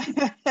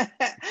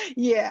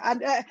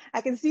 Yeah,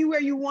 I can see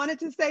where you wanted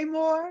to say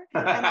more,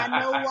 and I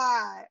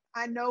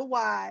know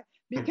why.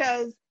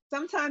 Because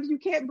sometimes you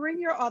can't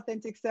bring your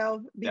authentic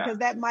self because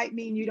that might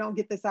mean you don't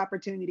get this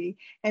opportunity.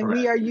 And Correct.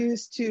 We are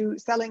used to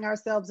selling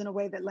ourselves in a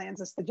way that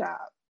lands us the job.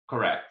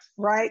 Correct.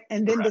 Right?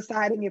 And then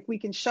deciding if we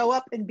can show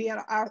up and be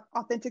our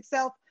authentic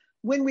self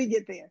when we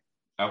get there,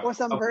 or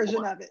some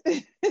version of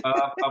it.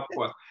 Of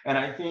course. And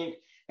I think,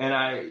 and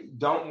I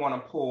don't want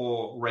to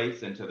pull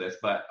race into this,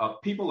 but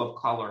people of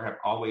color have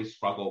always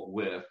struggled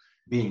with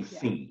being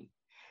seen.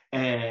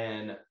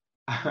 And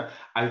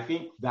I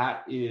think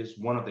that is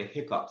one of the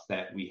hiccups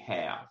that we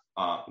have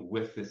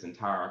with this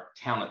entire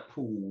talent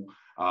pool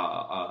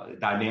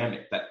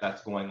dynamic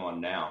that's going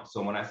on now.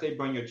 So when I say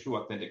bring your true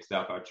authentic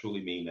self, I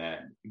truly mean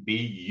that. Be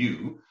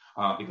you,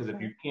 because if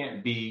you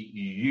can't be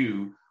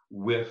you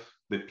with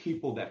the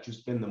people that you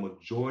spend the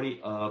majority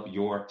of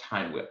your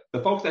time with,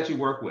 the folks that you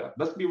work with,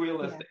 let's be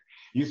realistic.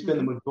 You spend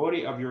the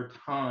majority of your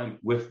time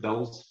with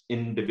those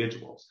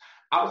individuals.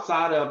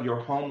 Outside of your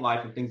home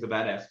life and things of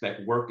that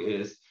aspect, work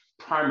is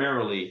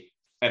primarily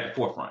at the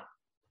forefront.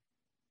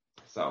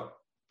 So,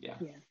 yeah.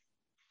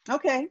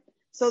 Okay.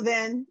 So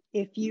then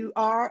if you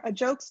are a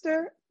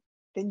jokester,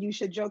 then you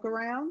should joke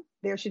around.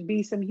 There should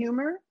be some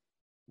humor.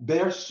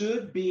 There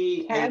should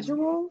be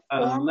casual,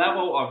 a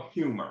level of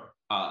humor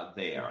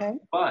there,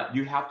 but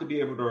you have to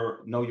be able to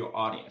know your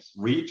audience,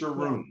 read your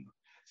room.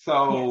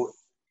 So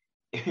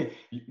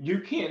you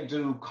can't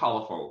do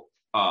colorful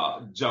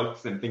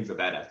jokes and things of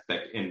that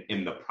aspect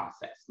in the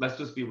process. Let's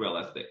just be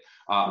realistic.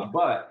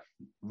 But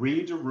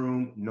read your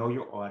room, know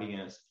your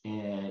audience,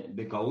 and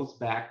it goes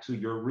back to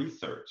your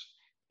research.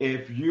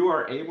 If you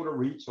are able to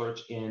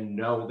research and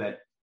know that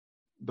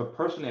the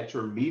person that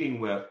you're meeting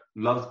with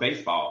loves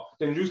baseball,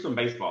 then use some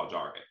baseball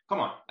jargon. Come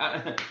on.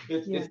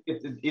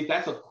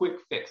 That's a quick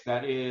fix.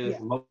 That is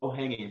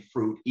low-hanging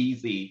fruit,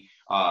 easy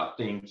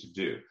thing to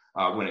do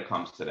when it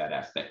comes to that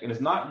aspect. And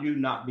it's not you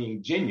not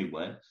being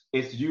genuine,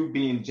 it's you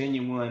being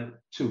genuine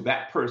to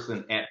that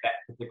person at that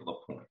particular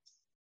point.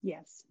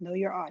 Yes, know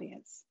your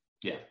audience.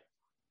 Yeah.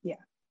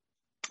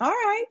 All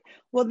right.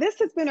 Well, this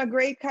has been a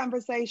great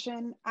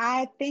conversation.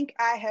 I think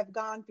I have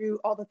gone through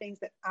all the things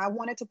that I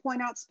wanted to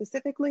point out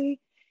specifically.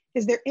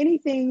 Is there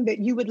anything that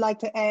you would like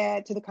to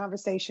add to the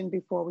conversation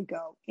before we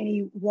go?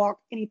 Any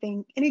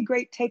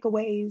great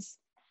takeaways,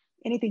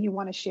 anything you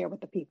want to share with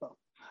the people?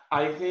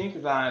 I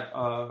think that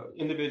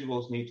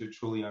individuals need to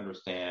truly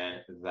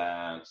understand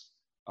that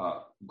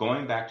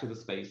going back to the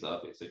space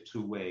of it's a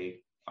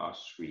two-way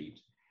street.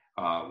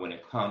 When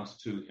it comes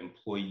to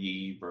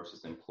employee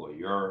versus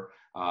employer,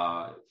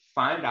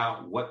 find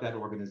out what that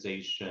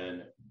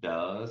organization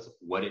does,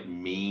 what it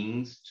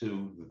means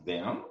to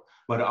them,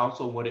 but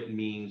also what it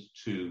means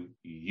to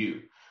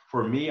you.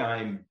 For me,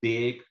 I'm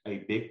a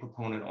big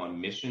proponent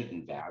on mission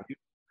and value.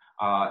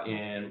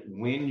 And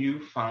when you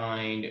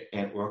find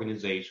an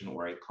organization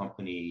or a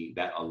company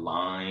that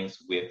aligns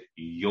with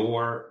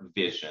your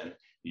vision,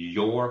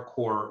 your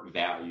core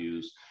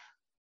values,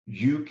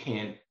 you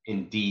can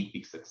indeed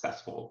be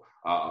successful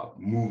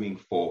moving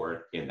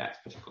forward in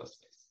that particular space.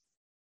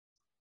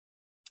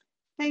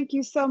 Thank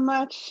you so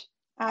much.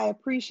 I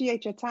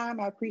appreciate your time.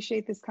 I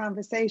appreciate this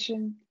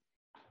conversation.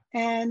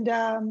 And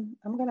I'm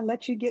going to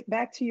let you get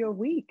back to your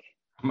week.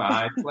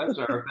 My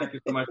pleasure. Thank you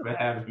so much for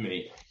having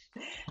me.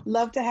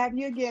 Love to have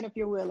you again if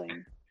you're willing.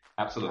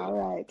 All Absolutely.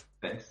 right.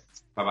 Thanks.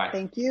 Bye bye.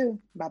 Thank you.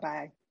 Bye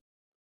bye.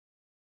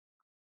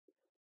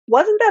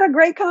 Wasn't that a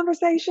great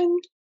conversation?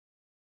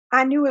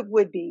 I knew it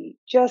would be.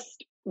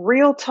 Just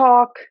real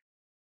talk,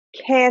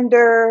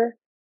 candor,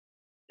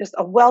 just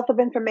a wealth of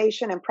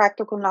information and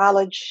practical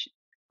knowledge,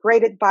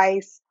 great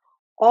advice,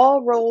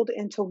 all rolled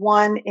into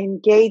one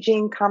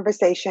engaging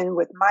conversation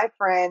with my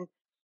friend,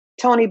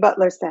 Tony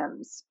Butler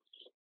Sims.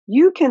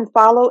 You can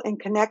follow and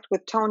connect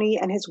with Tony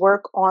and his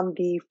work on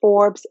the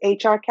Forbes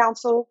HR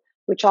Council,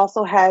 which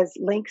also has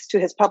links to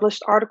his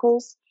published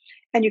articles.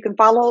 And you can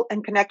follow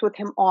and connect with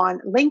him on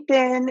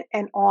LinkedIn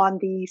and on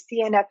the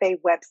CNFA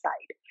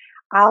website.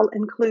 I'll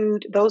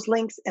include those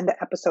links in the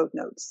episode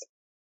notes.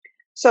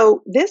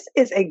 So this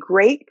is a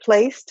great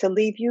place to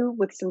leave you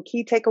with some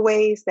key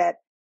takeaways that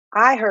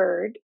I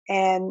heard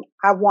and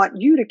I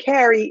want you to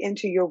carry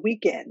into your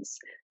weekends.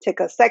 Take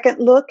a second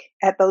look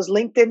at those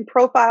LinkedIn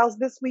profiles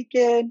this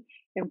weekend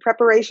in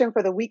preparation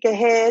for the week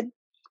ahead.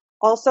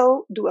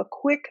 Also, do a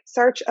quick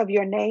search of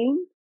your name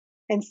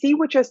and see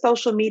what your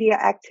social media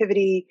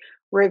activity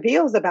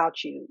reveals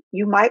about you.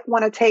 You might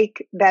want to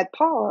take that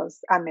pause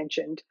I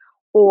mentioned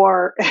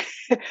or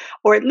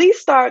or at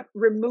least start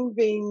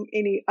removing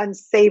any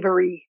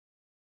unsavory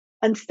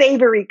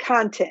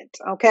content,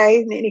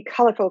 okay? Any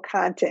colorful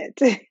content,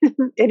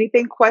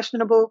 anything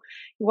questionable,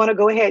 you want to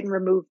go ahead and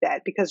remove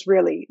that because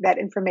really that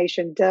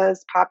information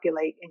does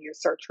populate in your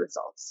search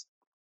results.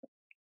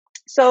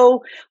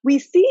 So we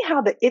see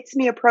how the It's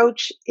Me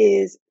approach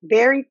is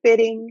very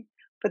fitting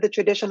for the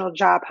traditional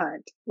job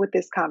hunt with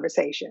this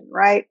conversation,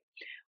 right?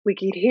 We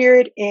could hear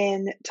it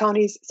in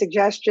Tony's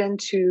suggestion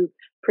to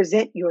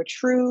present your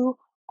true,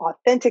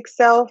 authentic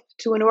self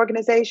to an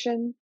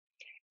organization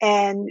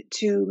and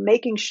to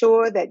making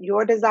sure that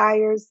your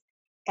desires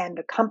and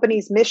the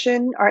company's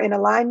mission are in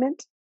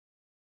alignment.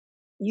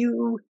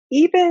 You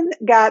even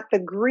got the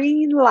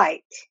green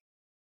light,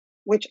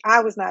 which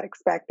I was not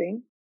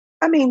expecting.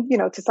 I mean,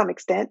 to some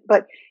extent,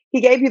 but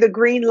he gave you the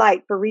green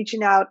light for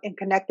reaching out and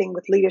connecting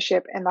with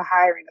leadership and the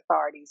hiring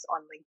authorities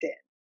on LinkedIn.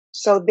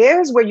 So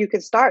there's where you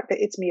can start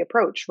the It's Me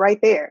approach right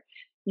there.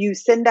 You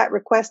send that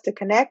request to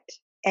connect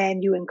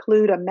and you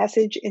include a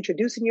message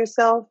introducing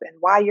yourself and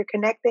why you're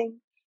connecting.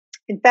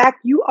 In fact,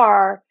 you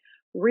are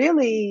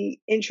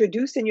really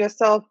introducing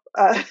yourself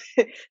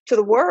to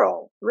the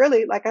world.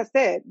 Really, like I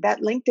said,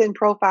 that LinkedIn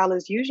profile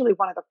is usually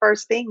one of the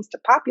first things to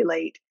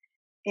populate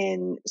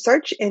in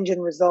search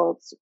engine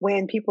results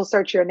when people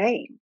search your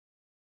name.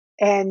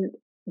 And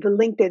the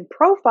LinkedIn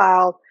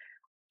profile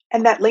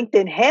and that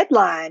LinkedIn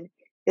headline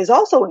is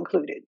also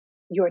included.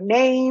 Your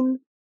name,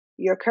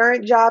 your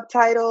current job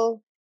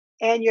title,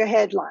 and your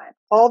headline.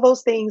 All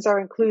those things are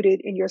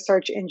included in your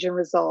search engine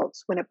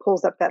results when it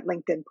pulls up that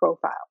LinkedIn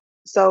profile.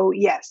 So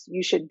yes,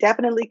 you should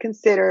definitely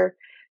consider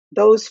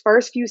those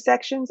first few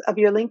sections of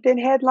your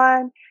LinkedIn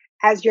headline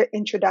as your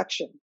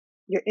introduction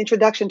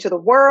to the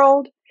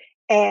world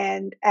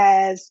and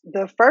as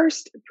the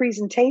first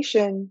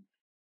presentation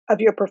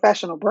of your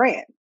professional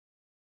brand.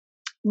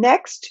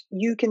 Next,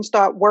 you can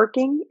start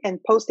working and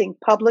posting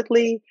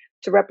publicly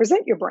to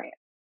represent your brand.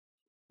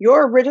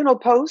 Your original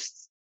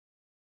posts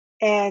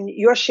and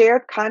your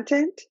shared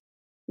content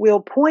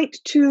will point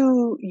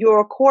to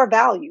your core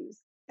values,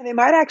 and they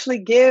might actually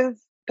give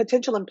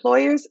potential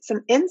employers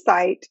some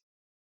insight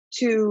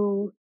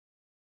to,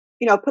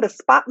 put a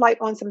spotlight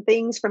on some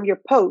things from your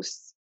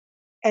posts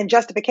and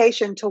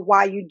justification to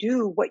why you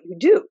do what you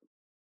do.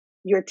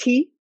 Your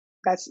T,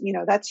 that's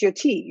your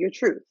T, your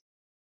truth.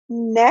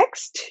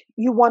 Next,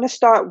 you want to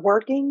start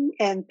working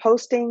and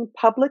posting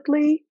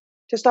publicly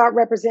to start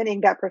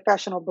representing that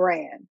professional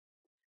brand.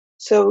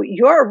 So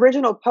your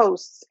original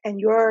posts and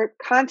your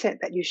content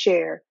that you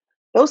share,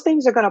 those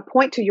things are going to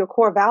point to your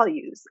core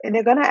values and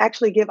they're going to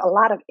actually give a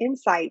lot of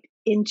insight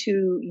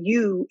into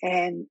you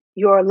and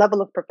your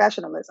level of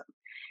professionalism.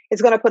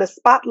 It's going to put a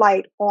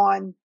spotlight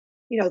on,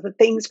 the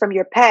things from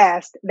your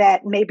past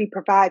that maybe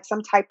provide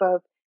some type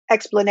of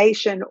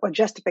explanation or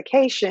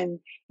justification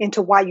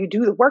into why you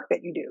do the work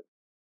that you do.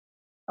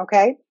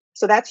 Okay.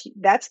 So that's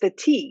the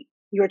T,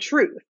 your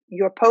truth.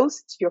 Your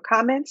posts, your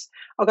comments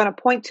are going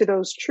to point to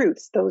those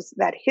truths,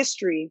 that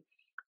history,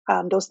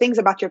 those things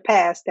about your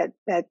past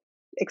that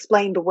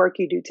explain the work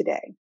you do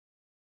today.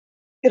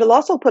 It'll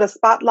also put a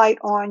spotlight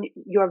on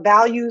your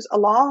values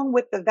along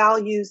with the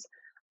values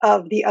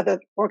of the other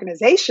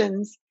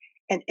organizations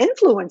and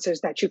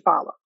influencers that you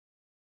follow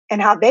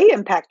and how they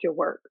impact your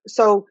work.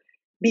 So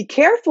be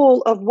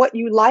careful of what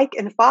you like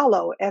and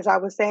follow, as I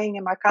was saying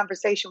in my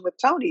conversation with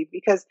Tony,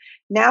 because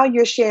now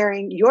you're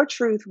sharing your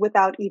truth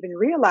without even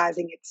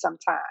realizing it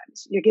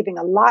sometimes. You're giving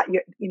a lot,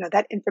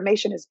 that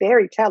information is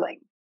very telling.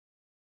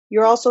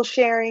 You're also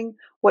sharing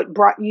what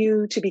brought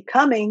you to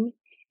becoming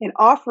and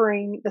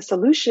offering the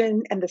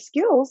solution and the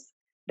skills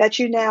that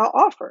you now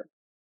offer.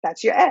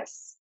 That's your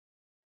S.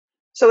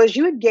 So as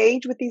you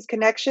engage with these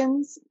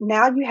connections,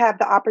 now you have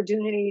the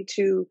opportunity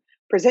to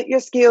Present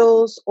your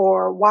skills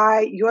or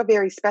why your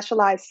very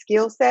specialized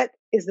skill set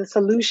is the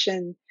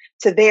solution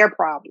to their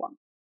problem,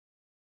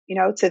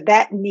 to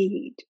that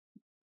need,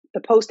 the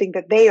posting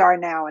that they are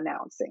now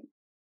announcing.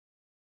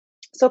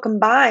 So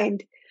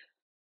combined,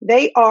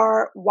 they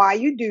are why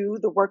you do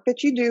the work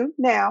that you do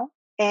now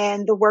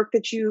and the work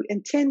that you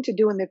intend to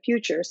do in the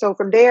future. So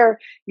from there,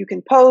 you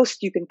can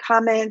post, you can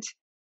comment,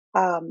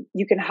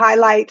 you can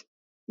highlight,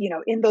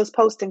 in those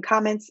posts and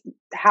comments,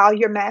 how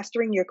you're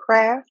mastering your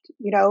craft.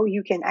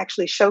 You can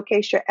actually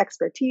showcase your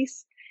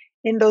expertise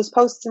in those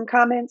posts and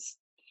comments,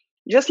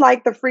 just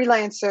like the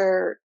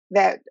freelancer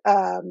that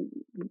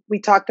we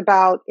talked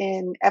about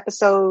in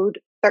episode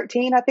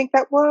 13, I think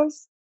that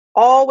was.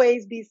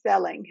 Always be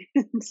selling.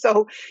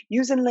 So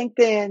using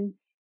LinkedIn,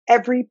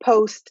 every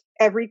post,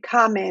 every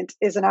comment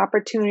is an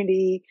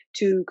opportunity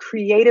to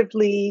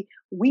creatively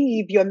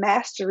weave your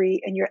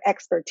mastery and your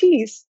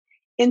expertise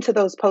into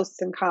those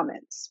posts and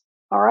comments.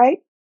 All right.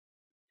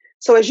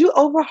 So as you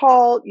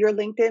overhaul your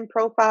LinkedIn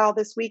profile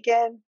this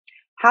weekend,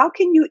 how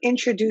can you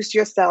introduce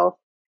yourself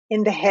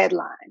in the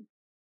headline?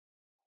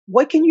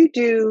 What can you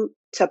do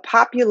to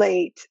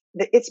populate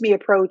the It's Me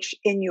approach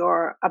in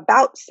your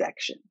About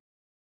section?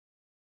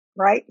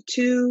 Right?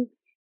 Two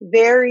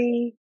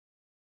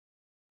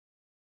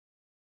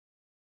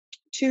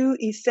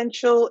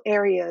essential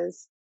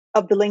areas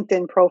of the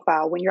LinkedIn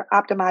profile when you're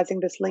optimizing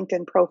this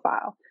LinkedIn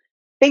profile.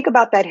 Think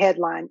about that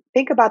headline.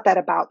 Think about that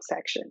About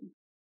section.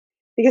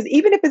 Because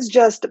even if it's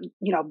just,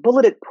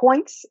 bulleted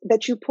points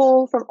that you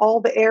pull from all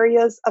the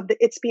areas of the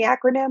It's Me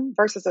acronym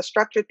versus a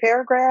structured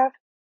paragraph,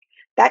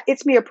 that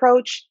It's Me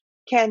approach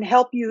can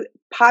help you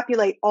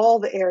populate all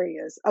the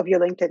areas of your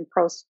LinkedIn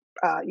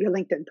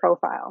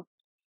profile.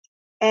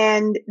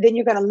 And then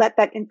you're going to let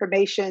that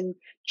information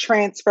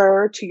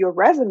transfer to your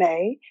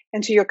resume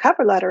and to your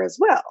cover letter as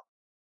well.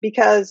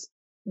 Because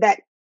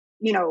that,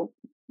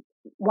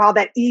 while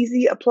that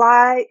easy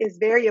apply is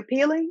very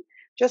appealing,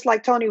 just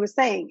like Tony was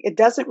saying, it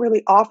doesn't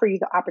really offer you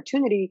the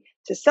opportunity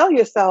to sell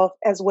yourself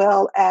as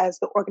well as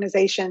the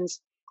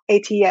organization's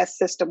ATS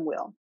system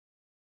will,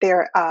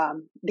 their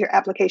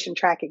application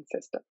tracking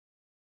system.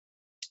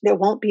 There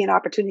won't be an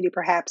opportunity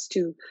perhaps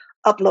to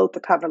upload the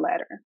cover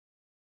letter.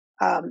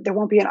 There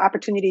won't be an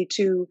opportunity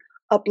to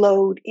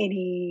upload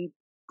any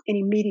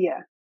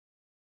media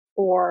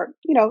or,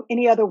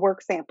 any other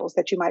work samples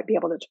that you might be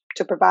able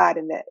to provide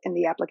in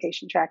the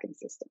application tracking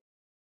system.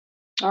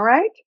 All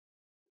right.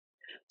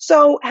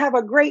 So have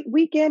a great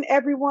weekend,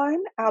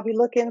 everyone. I'll be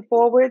looking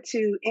forward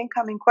to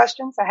incoming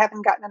questions. I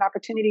haven't gotten an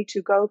opportunity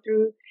to go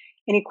through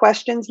any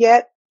questions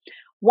yet.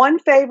 One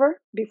favor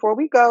before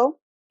we go,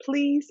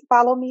 please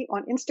follow me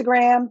on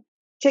Instagram,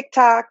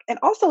 TikTok, and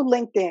also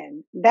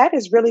LinkedIn. That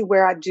is really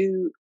where I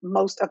do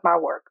most of my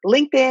work.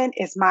 LinkedIn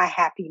is my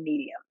happy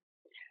medium.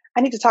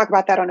 I need to talk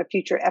about that on a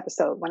future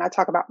episode. When I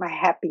talk about my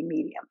happy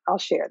medium, I'll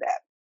share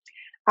that.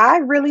 I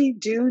really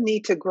do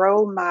need to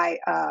grow my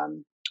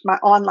my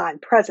online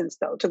presence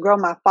though, to grow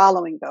my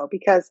following though,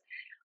 because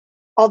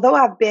although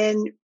I've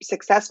been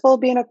successful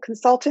being a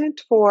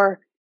consultant for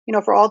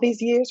all these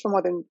years, for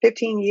more than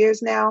 15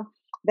 years now,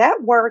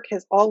 that work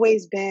has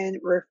always been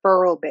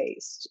referral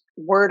based,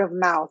 word of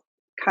mouth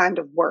kind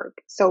of work.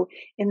 So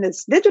in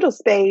this digital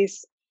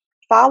space,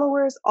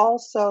 followers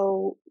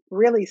also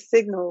really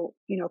signal,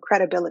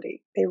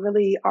 credibility. They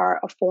really are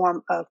a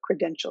form of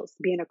credentials,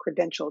 being a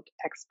credentialed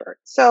expert.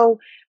 So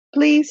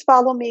please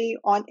follow me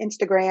on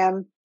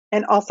Instagram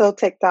and also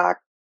TikTok,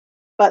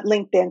 but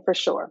LinkedIn for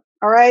sure.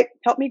 All right.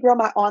 Help me grow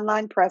my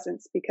online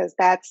presence because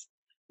that's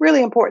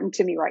really important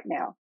to me right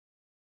now.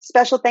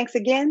 Special thanks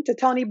again to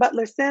Tony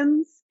Butler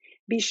Sims.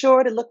 Be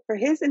sure to look for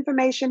his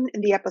information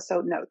in the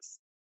episode notes.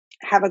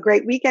 Have a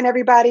great weekend,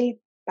 everybody.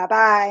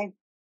 Bye-bye.